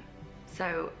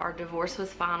 So our divorce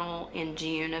was final in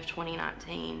June of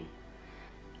 2019.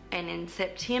 And in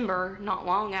September, not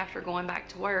long after going back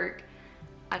to work,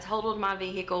 I totaled my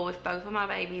vehicle with both of my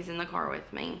babies in the car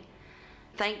with me.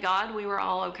 Thank God we were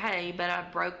all okay, but I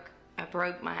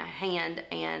broke my hand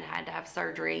and had to have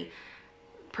surgery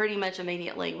pretty much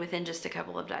immediately within just a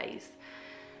couple of days,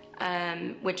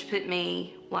 which put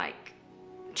me like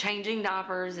changing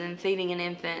diapers and feeding an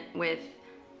infant with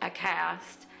a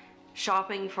cast,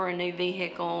 shopping for a new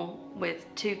vehicle with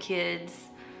 2 kids,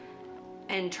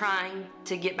 and trying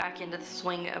to get back into the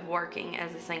swing of working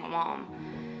as a single mom.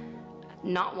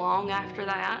 Not long after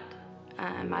that,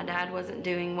 my dad wasn't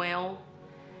doing well,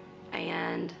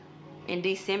 and in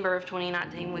December of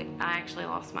 2019, I actually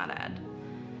lost my dad.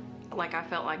 Like, I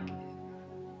felt like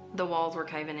the walls were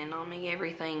caving in on me.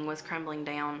 Everything was crumbling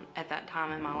down at that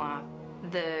time in my life.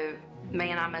 The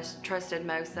man I trusted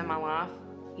most in my life,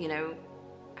 you know,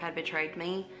 had betrayed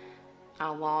me. I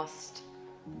lost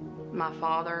my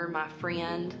father, my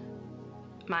friend,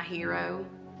 my hero.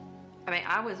 I mean,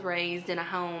 I was raised in a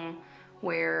home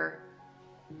where,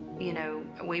 you know,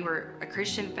 we were a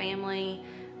Christian family.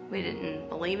 We didn't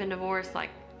believe in divorce. Like,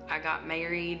 I got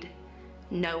married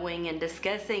knowing and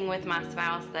discussing with my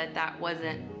spouse that that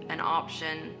wasn't an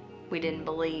option. We didn't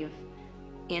believe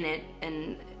in it,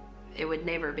 and it would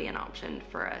never be an option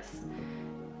for us.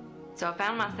 So I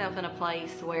found myself in a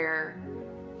place where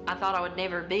I thought I would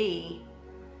never be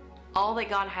all that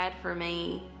God had for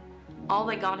me, all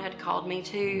that God had called me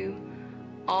to,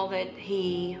 all that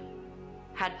He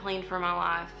had planned for my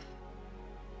life.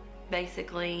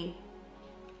 Basically,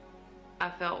 I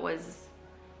felt was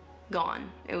gone.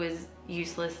 It was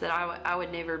useless, that I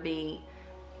would never be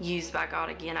used by God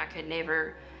again. I could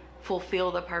never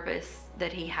fulfill the purpose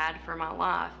that He had for my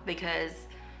life, because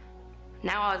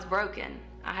now I was broken.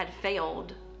 I had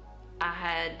failed. I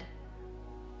had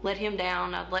let Him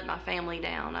down. I'd let my family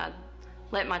down. I'd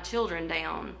let my children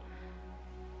down.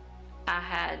 I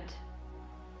had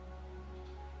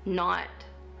not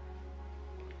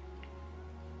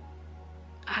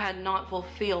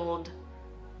fulfilled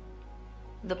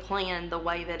the plan the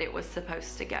way that it was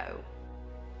supposed to go.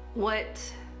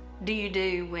 What do you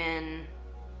do when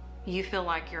you feel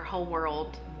like your whole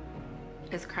world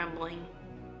is crumbling?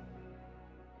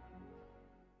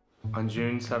 On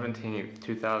June 17th,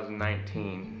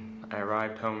 2019, I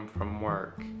arrived home from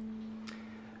work.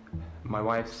 My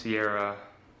wife, Sierra,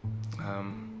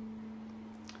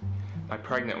 my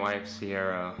pregnant wife,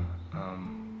 Sierra,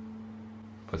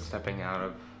 was stepping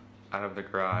out of the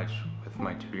garage with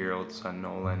my 2-year-old son,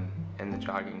 Nolan, in the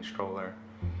jogging stroller.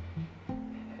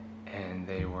 and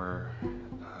they were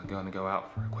going to go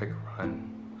out for a quick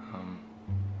run.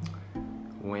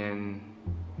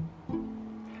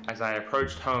 As I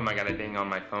approached home, I got a ding on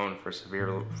my phone for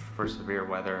severe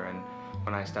weather, and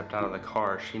when I stepped out of the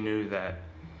car, she knew that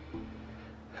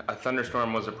a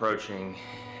thunderstorm was approaching,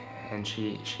 and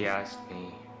she asked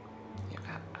me,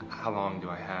 how long do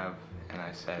I have? And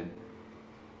I said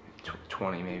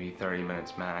 20, maybe 30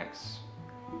 minutes max.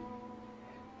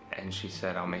 And she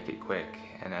said, I'll make it quick.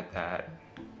 And at that,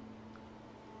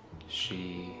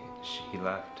 she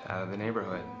left out of the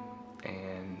neighborhood.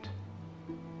 And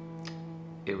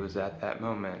it was at that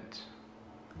moment,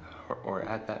 or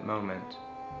at that moment,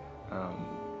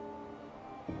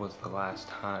 was the last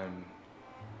time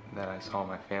that I saw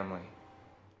my family.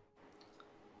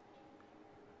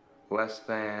 Less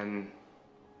than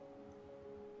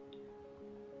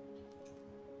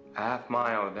a half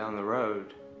mile down the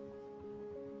road,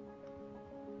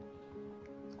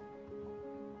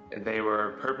 they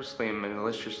were purposely and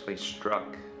maliciously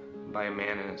struck by a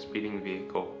man in a speeding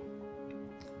vehicle,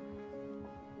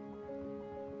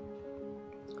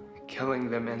 killing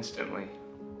them instantly.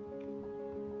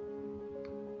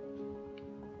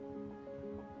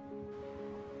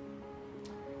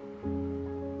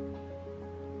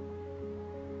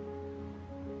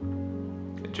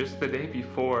 Just the day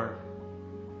before,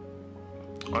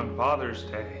 on Father's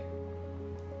Day,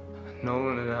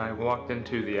 Nolan and I walked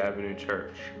into the Avenue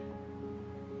Church,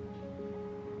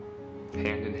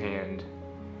 hand in hand,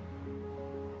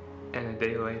 and a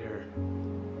day later,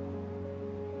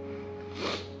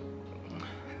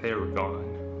 they were gone.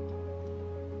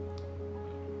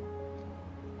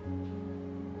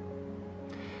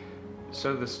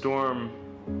 So the storm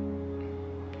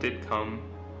did come.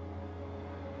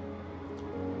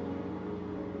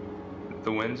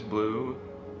 The winds blew,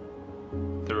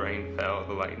 the rain fell,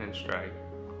 the lightning struck.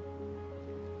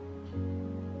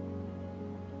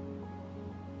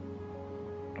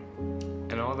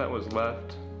 And all that was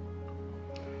left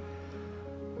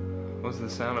was the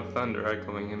sound of thunder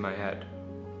echoing in my head.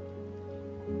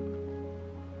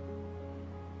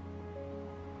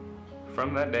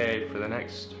 From that day, for the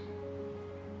next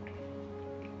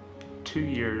 2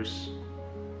 years,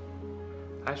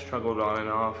 I struggled on and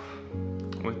off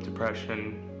with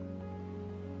depression.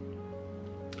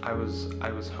 I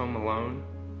was home alone.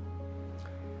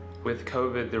 With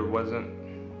COVID, there wasn't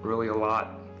really a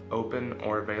lot open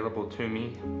or available to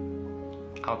me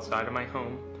outside of my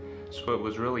home, so it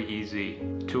was really easy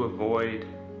to avoid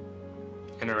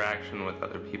interaction with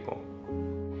other people.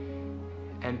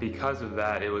 And because of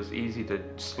that, it was easy to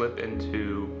slip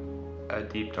into a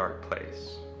deep, dark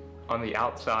place. On the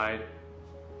outside,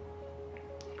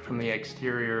 from the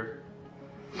exterior,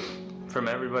 from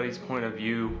everybody's point of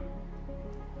view,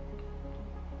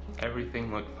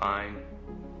 everything looked fine.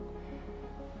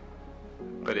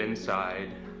 But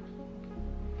inside,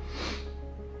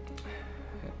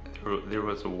 there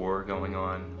was a war going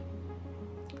on.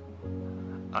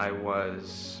 I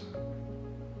was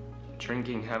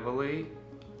drinking heavily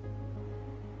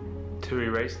to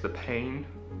erase the pain.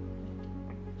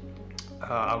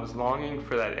 I was longing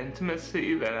for that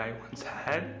intimacy that I once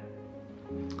had.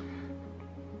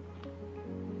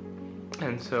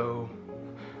 And so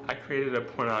I created a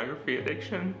pornography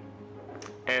addiction,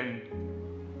 and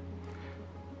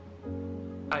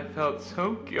I felt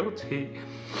so guilty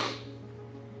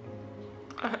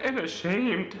and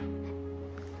ashamed.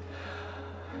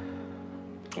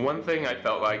 One thing I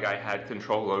felt like I had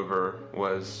control over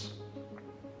was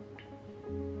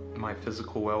my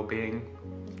physical well-being,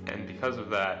 and because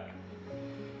of that,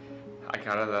 I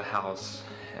got out of the house,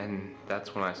 and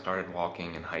that's when I started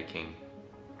walking and hiking.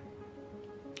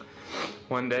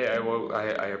 One day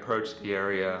I approached the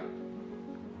area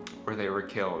where they were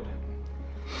killed.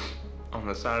 On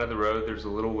the side of the road, there's a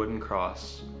little wooden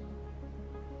cross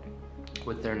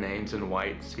with their names in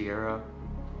white: Sierra,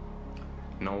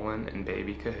 Nolan, and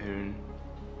baby Cahoon.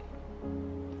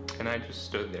 And I just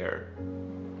stood there.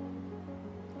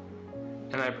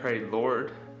 And I prayed,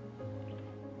 Lord,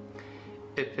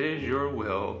 if it is your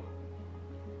will,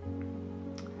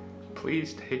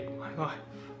 please take my life.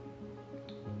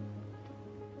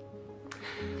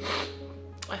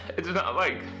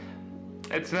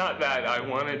 It's not that I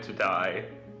wanted to die.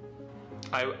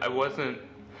 I wasn't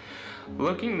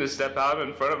looking to step out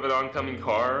in front of an oncoming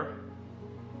car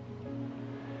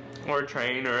or a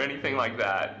train or anything like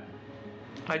that.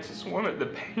 I just wanted the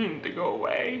pain to go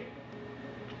away.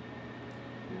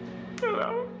 You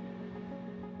know?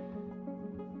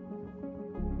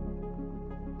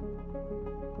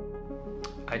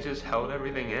 I just held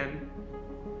everything in.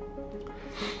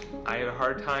 I had a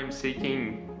hard time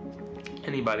seeking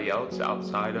anybody else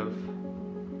outside of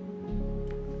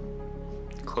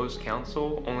close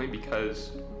counsel, only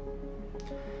because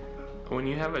when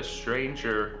you have a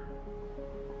stranger,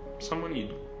 someone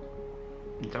you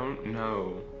don't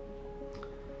know,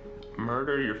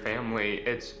 murder your family,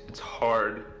 it's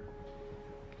hard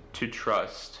to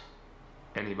trust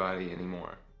anybody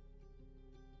anymore.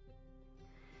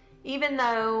 Even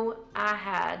though I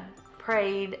had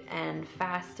prayed and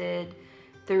fasted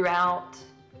throughout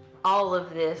all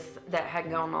of this that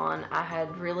had gone on, I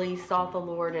had really sought the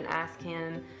Lord and asked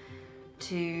Him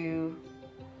to,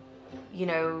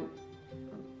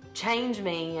 change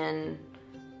me and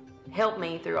help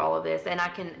me through all of this. And I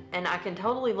can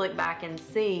totally look back and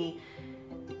see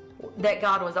that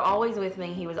God was always with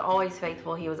me. He was always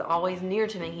faithful. He was always near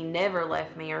to me. He never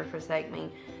left me or forsake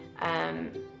me.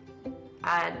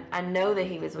 I know that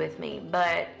He was with me,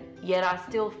 but yet I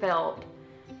still felt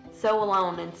so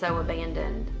alone and so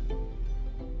abandoned.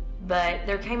 But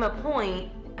there came a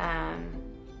point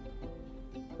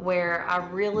where I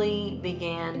really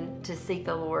began to seek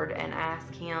the Lord and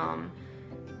ask Him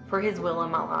for His will in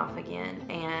my life again,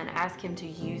 and ask Him to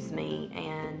use me.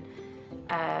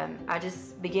 And I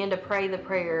just began to pray the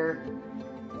prayer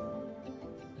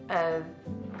of,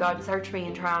 God, search me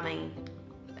and try me,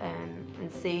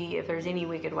 and see if there's any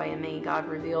wicked way in me. God,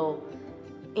 reveal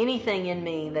anything in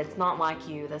me that's not like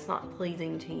You, that's not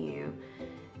pleasing to You.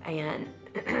 And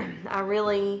I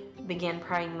really began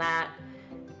praying that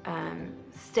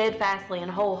steadfastly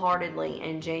and wholeheartedly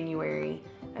in January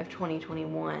of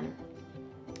 2021.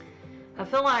 I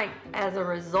feel like as a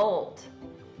result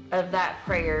of that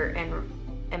prayer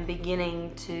and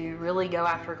beginning to really go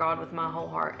after God with my whole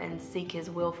heart and seek His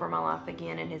will for my life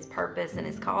again, and His purpose and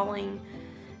His calling,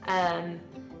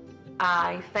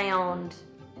 I found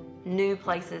new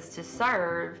places to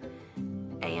serve,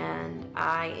 and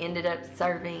I ended up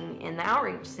serving in the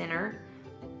outreach center,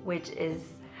 which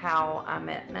is how I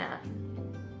met Matt.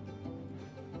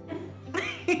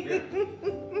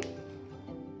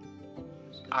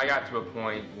 I got to a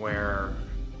point where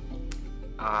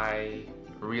I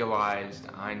realized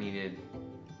I needed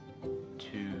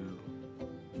to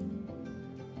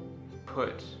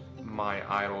put my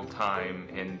idle time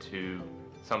into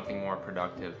something more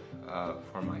productive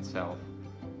for myself,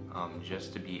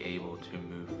 just to be able to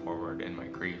move forward in my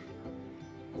grief.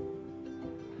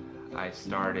 I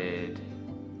started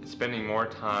spending more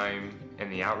time in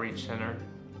the outreach center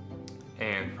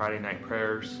and Friday night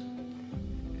prayers.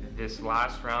 This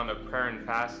last round of prayer and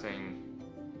fasting,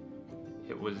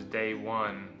 it was day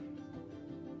one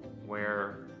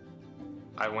where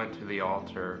I went to the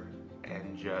altar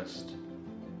and just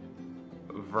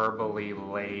verbally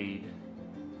laid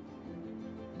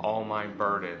all my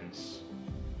burdens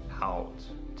out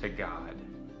to God.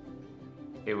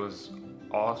 It was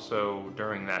also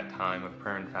during that time of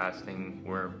prayer and fasting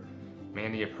where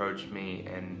Mandy approached me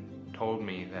and told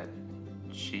me that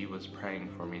she was praying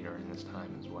for me during this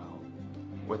time as well,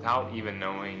 without even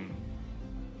knowing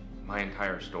my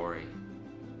entire story.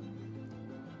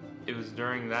 It was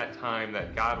during that time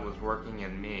that God was working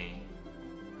in me.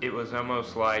 It was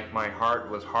almost like my heart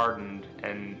was hardened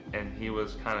and He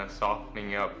was kind of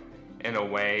softening up in a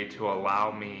way to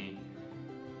allow me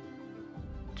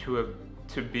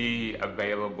to be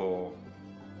available,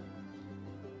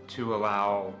 to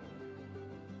allow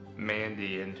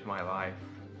Mandy into my life.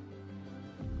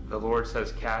 The Lord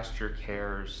says, cast your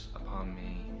cares upon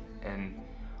me,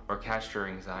 or cast your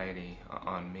anxiety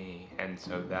on me, and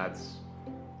so that's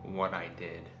what I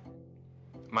did.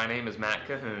 My name is Matt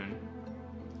Cahoon.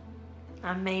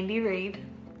 I'm Mandy Reed.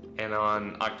 And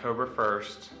on October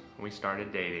 1st, we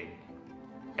started dating.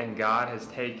 And God has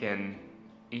taken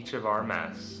each of our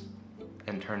mess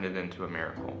and turned it into a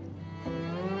miracle.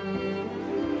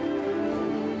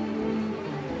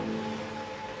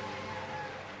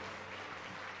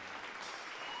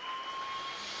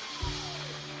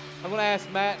 I'm going to ask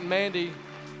Matt and Mandy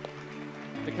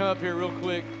to come up here real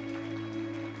quick.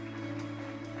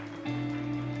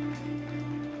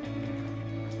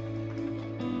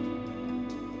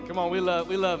 Come on, we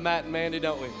love Matt and Mandy,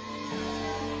 don't we?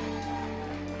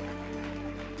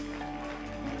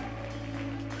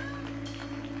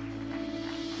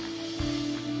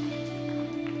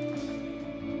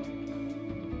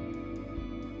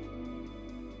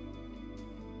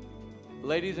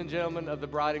 Ladies and gentlemen of the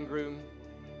bride and groom,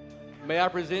 may I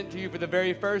present to you for the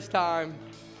very first time,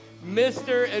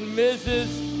 Mr. and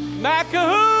Mrs. Matt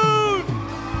Cahoon!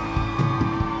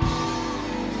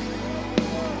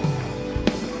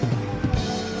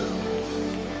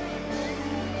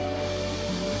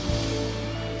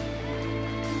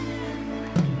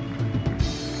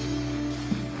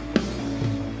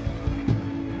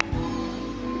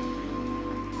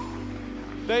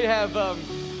 They have,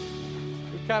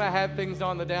 we've kind of had things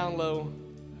on the down low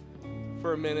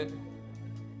for a minute.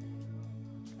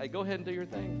 Hey, go ahead and do your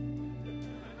thing.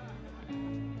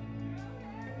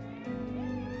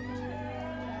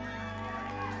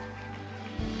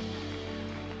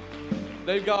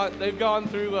 They've gone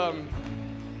through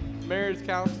marriage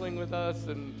counseling with us,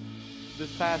 and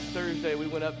this past Thursday we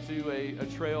went up to a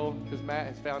trail because Matt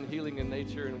has found healing in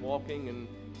nature and walking and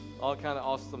all kind of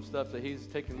awesome stuff that he's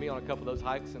taken me on a couple of those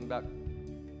hikes and about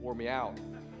wore me out.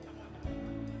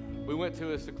 We went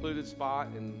to a secluded spot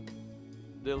and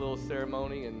did a little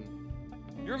ceremony, and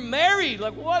you're married,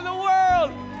 like what in the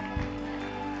world?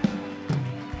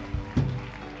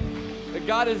 That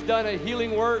God has done a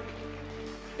healing work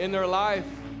in their life.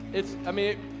 Can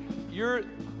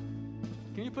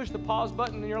you push the pause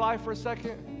button in your life for a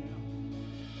second?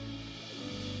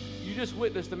 You just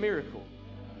witnessed a miracle.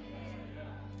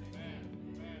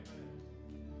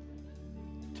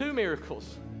 2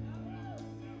 miracles.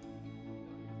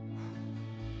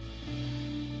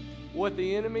 What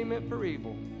the enemy meant for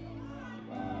evil,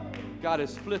 God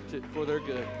has flipped it for their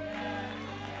good.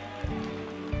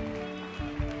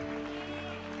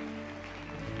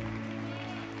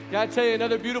 Can I tell you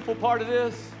another beautiful part of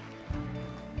this?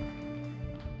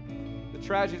 The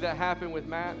tragedy that happened with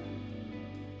Matt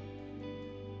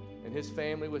and his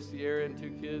family with Sierra and 2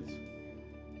 kids.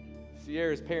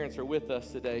 Sierra's parents are with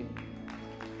us today.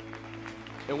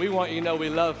 And we want you to know we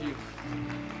love you.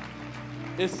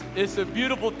 It's a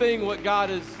beautiful thing what God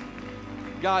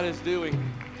is doing.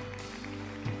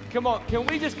 Come on, can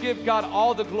we just give God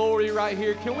all the glory right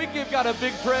here? Can we give God a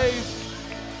big praise?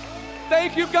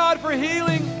 Thank you, God, for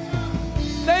healing.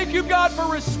 Thank you, God,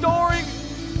 for restoring.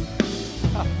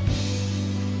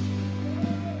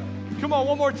 Come on,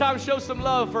 one more time, show some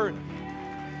love for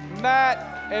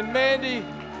Matt and Mandy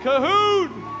Cahoon.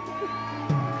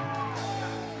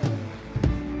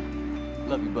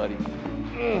 Love you, buddy.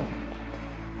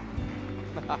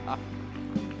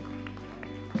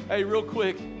 Hey, real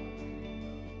quick,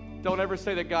 don't ever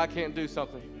say that God can't do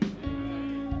something.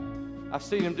 I've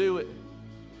seen him do it.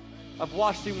 I've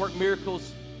watched him work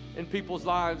miracles in people's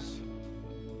lives.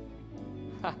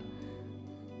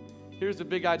 Here's the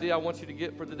big idea I want you to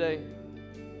get for today.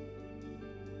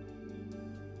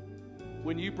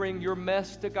 When you bring your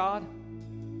mess to God,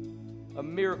 a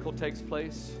miracle takes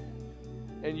place,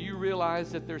 and you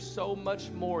realize that there's so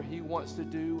much more he wants to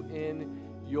do in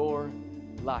your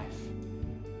life.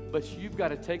 But you've got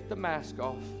to take the mask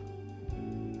off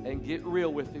and get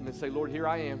real with him and say, Lord, here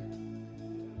I am.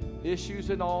 Issues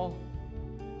and all,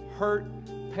 hurt,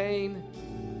 pain,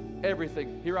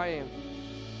 everything. Here I am.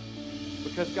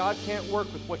 Because God can't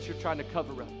work with what you're trying to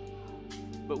cover up.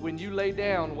 But when you lay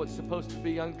down what's supposed to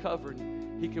be uncovered,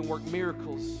 he can work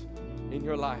miracles in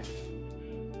your life.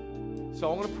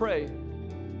 So I'm going to pray.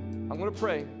 I'm going to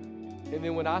pray. And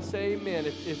then when I say amen,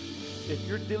 if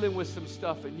you're dealing with some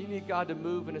stuff and you need God to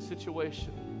move in a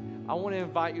situation, I want to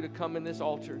invite you to come in this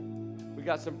altar. We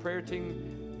got some prayer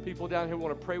team people down here who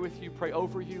want to pray with you, pray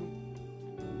over you.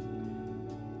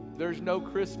 There's no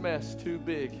ChristMESS too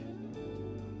big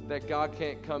that God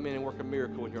can't come in and work a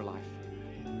miracle in your life.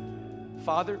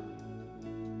 Father,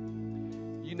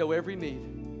 you know every need,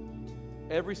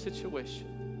 every situation.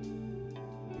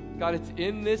 God, it's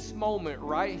in this moment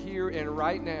right here and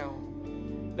right now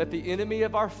that the enemy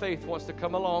of our faith wants to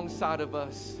come alongside of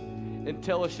us and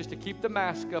tell us just to keep the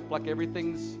mask up like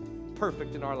everything's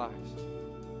perfect in our lives.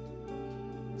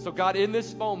 So God, in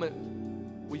this moment,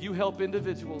 will you help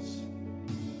individuals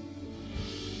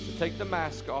to take the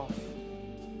mask off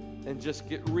and just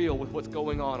get real with what's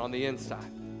going on the inside?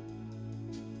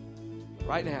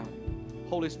 Right now,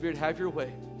 Holy Spirit, have your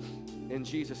way. In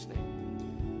Jesus'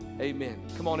 name, amen.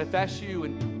 Come on, if that's you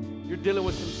and you're dealing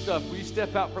with some stuff, will you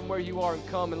step out from where you are and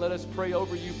come and let us pray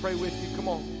over you, pray with you? Come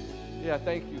on. Yeah,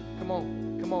 thank you. Come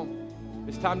on, come on.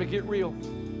 It's time to get real.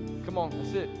 Come on,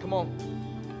 that's it. Come on.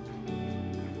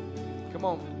 Come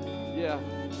on. Yeah.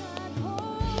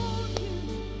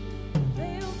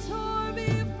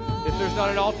 If there's not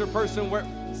an altar person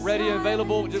ready and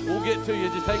available, we'll get to you.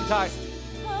 Just hang tight.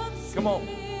 Come on.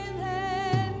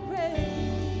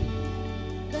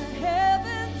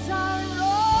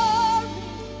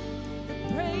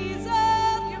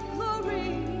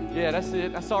 Yeah, that's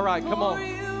it. That's all right. Come on.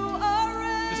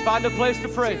 Just find a place to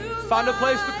pray. Find a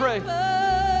place to pray.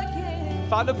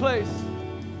 Find a place.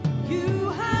 You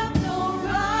have no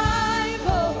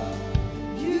rival.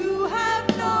 You have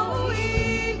no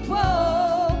equal.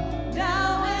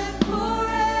 Now and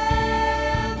forever,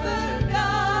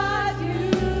 God,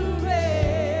 you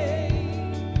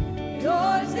reign.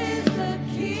 Yours is the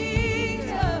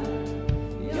kingdom.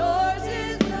 Yours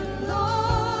is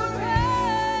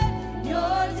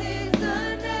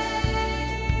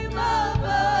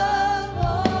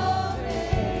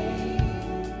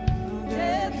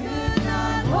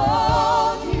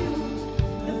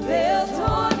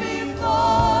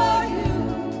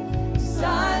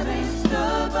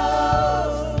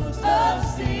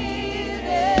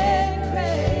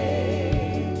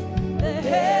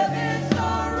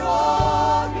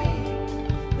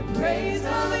praise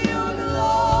of your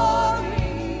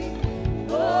glory,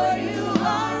 for you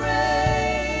are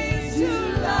raised to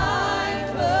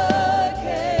life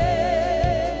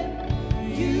again.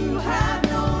 You have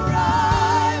no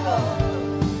rival,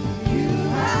 you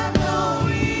have no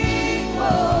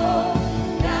equal,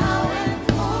 now and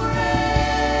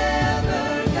forever,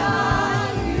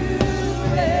 God, you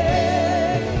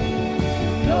reign.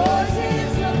 Yours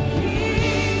is the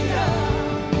kingdom,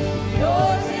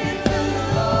 yours is the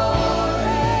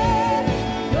glory,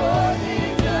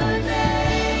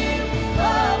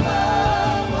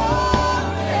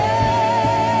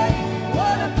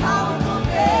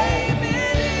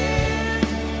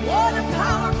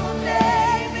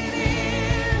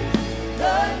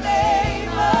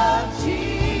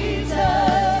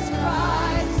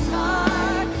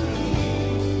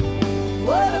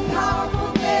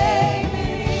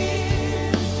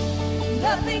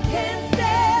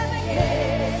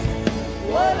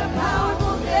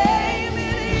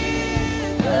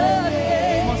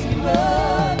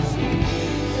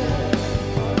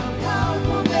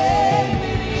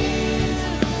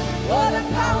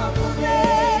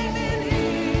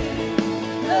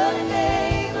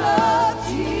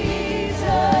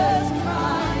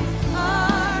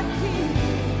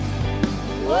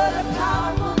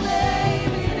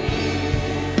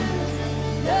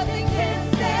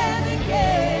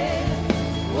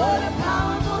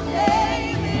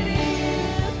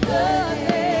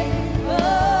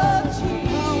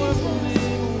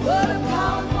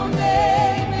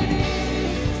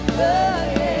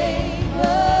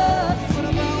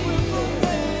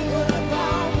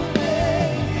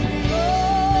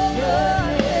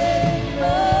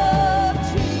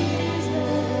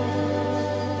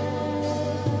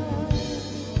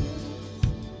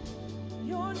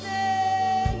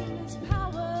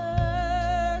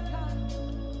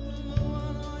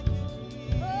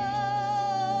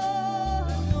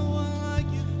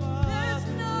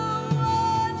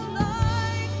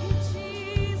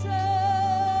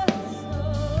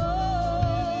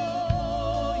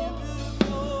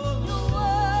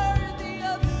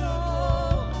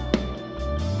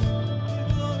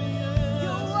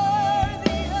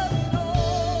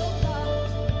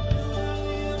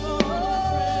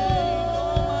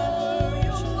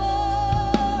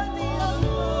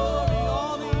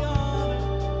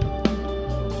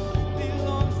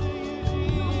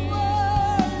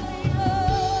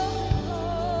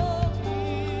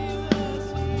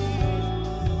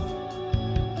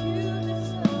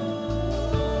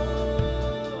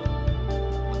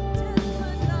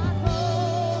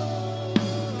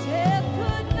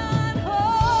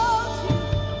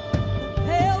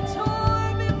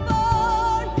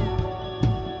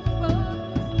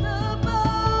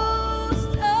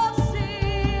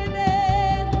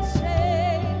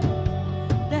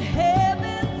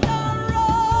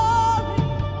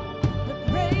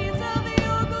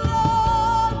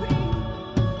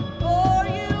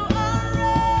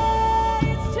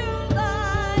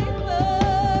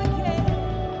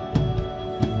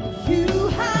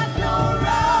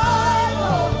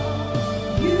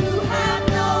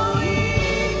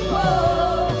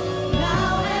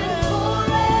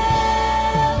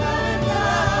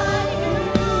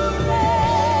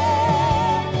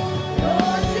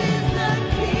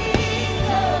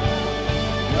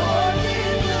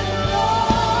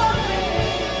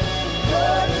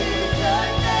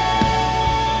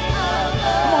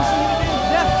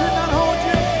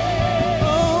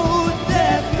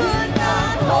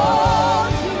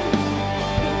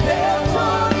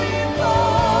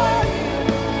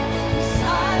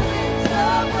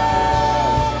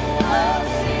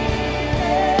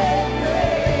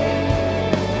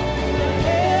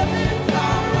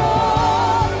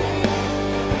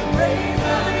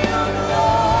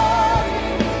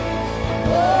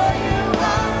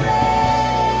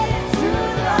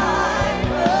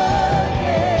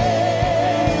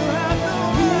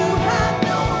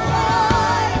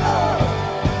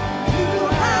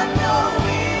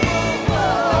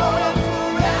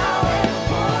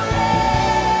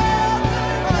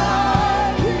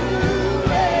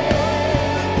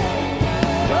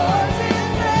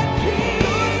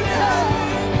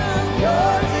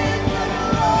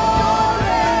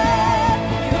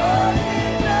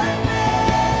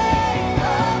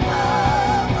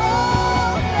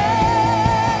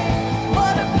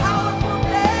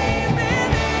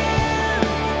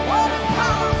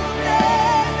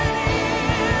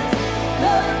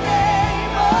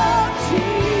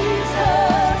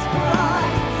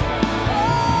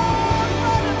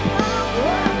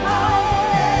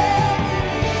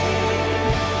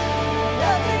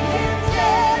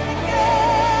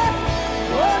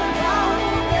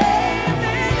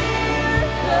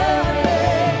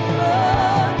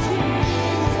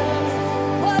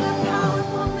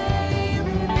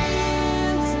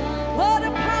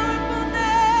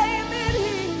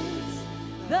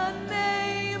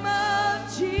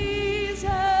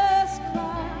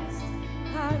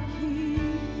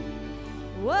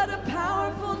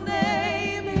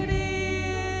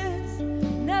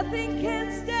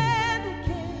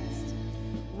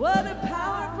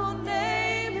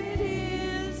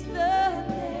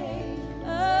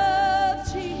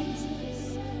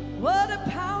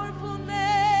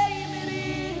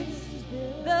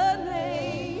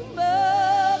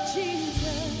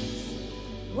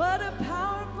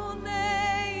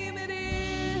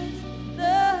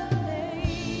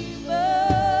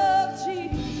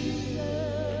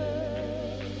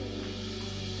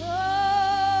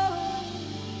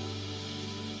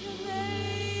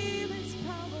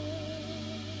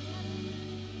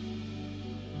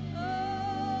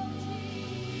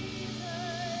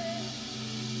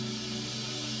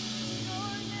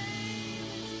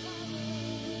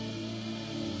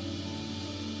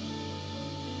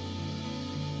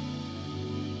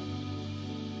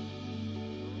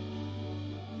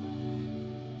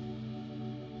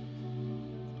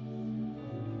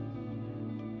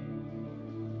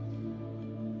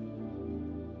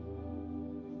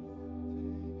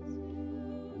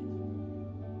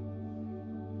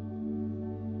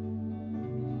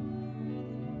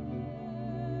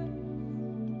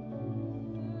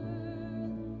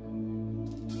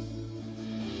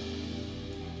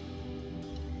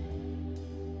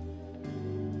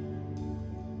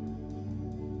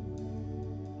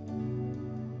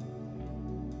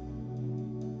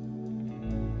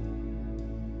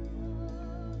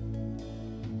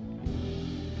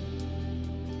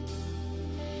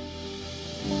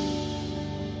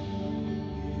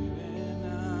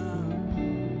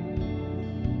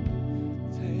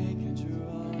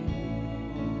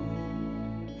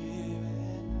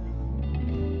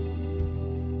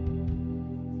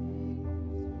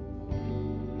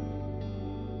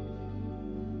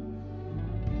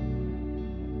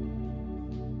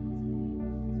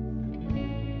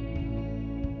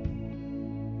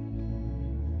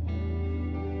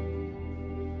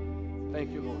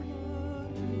 Thank you, Lord.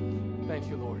 Thank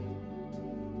you, Lord.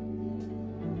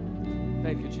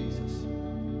 Thank you, Jesus.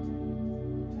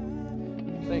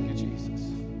 Thank you, Jesus.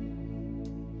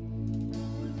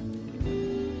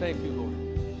 Thank you, Lord.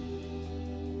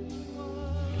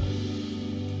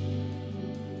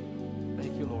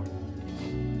 Thank you, Lord.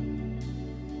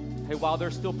 Hey, while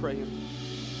they're still praying,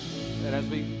 and as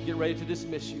we get ready to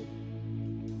dismiss you,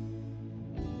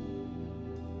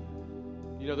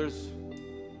 you know,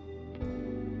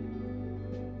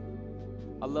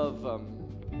 I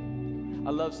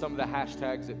love some of the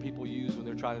hashtags that people use when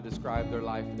they're trying to describe their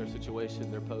life and their situation,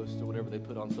 their posts, or whatever they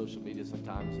put on social media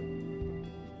sometimes.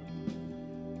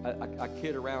 I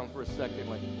kid around for a second,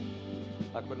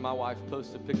 like when my wife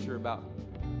posts a picture about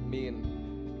me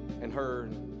and her,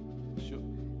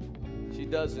 and she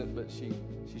doesn't, but she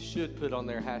should put on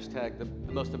their hashtag the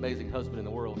most amazing husband in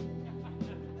the world.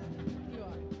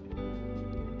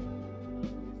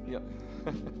 Yep.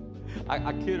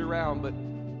 I kid around, but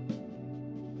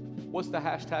what's the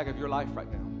hashtag of your life right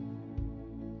now?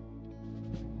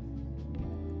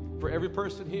 For every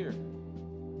person here,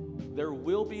 there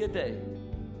will be a day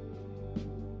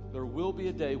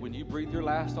when you breathe your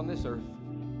last on this earth.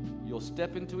 You'll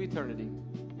step into eternity.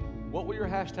 What will your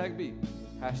hashtag be?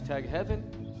 Hashtag heaven,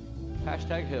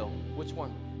 hashtag hell. Which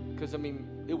one? Because, I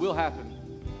mean, it will happen.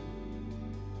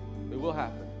 It will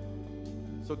happen.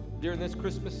 So during this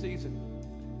Christmas season,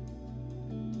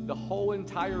 the whole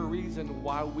entire reason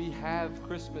why we have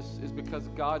Christmas is because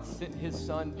God sent his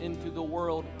son into the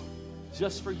world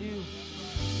just for you.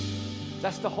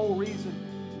 That's the whole reason.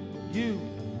 You.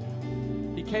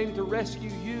 He came to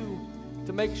rescue you,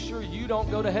 to make sure you don't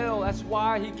go to hell. That's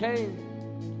why he came.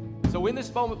 So in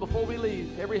this moment, before we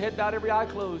leave, every head bowed, every eye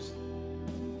closed,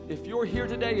 if you're here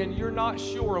today and you're not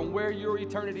sure on where your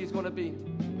eternity is going to be,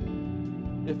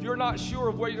 if you're not sure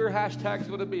of where your hashtag is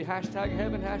going to be, hashtag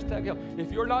heaven, hashtag hell,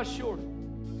 if you're not sure,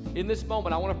 in this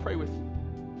moment, I want to pray with you.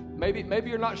 Maybe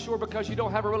you're not sure because you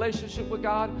don't have a relationship with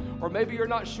God, or maybe you're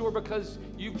not sure because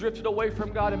you've drifted away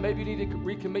from God, and maybe you need to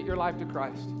recommit your life to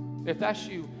Christ. If that's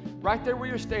you, right there where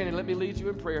you're standing, let me lead you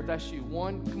in prayer. If that's you,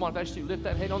 1, come on, if that's you, lift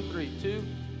that hand on 3, 2,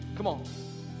 come on.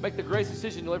 Make the greatest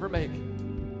decision you'll ever make.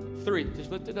 3, just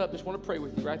lift it up. Just want to pray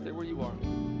with you right there where you are.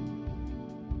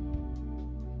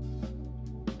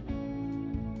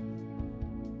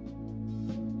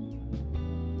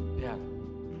 Yeah,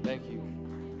 thank you.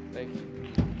 Thank you.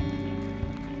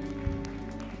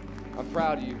 I'm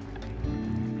proud of you.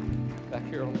 Back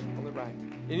here on the right.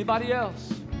 Anybody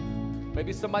else?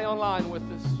 Maybe somebody online with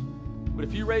us. But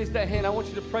if you raise that hand, I want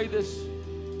you to pray this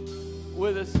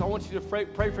with us. I want you to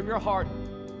pray from your heart,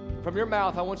 from your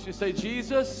mouth. I want you to say,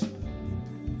 Jesus,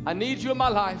 I need you in my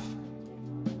life.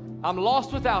 I'm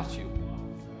lost without you.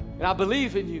 And I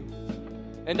believe in you.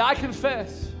 And I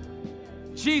confess,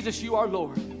 Jesus, you are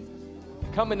Lord.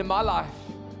 Come into my life.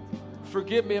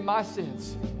 Forgive me of my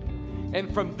sins.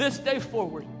 And from this day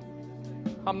forward,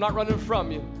 I'm not running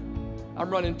from you. I'm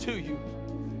running to you.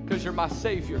 Because you're my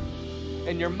Savior,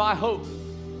 and you're my hope,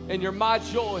 and you're my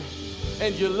joy,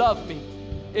 and you love me.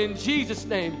 In Jesus'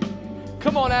 name.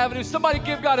 Come on, Avenue. Somebody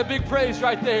give God a big praise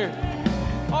right there.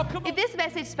 Oh, come on. If this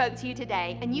message spoke to you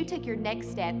today and you took your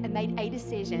next step and made a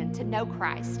decision to know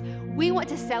Christ, we want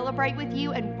to celebrate with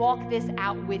you and walk this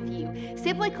out with you.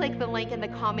 Simply click the link in the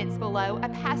comments below. A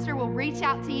pastor will reach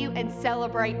out to you and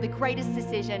celebrate the greatest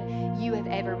decision you have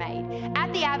ever made.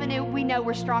 At the Avenue, we know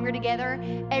we're stronger together.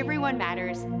 Everyone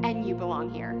matters, and you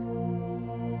belong here.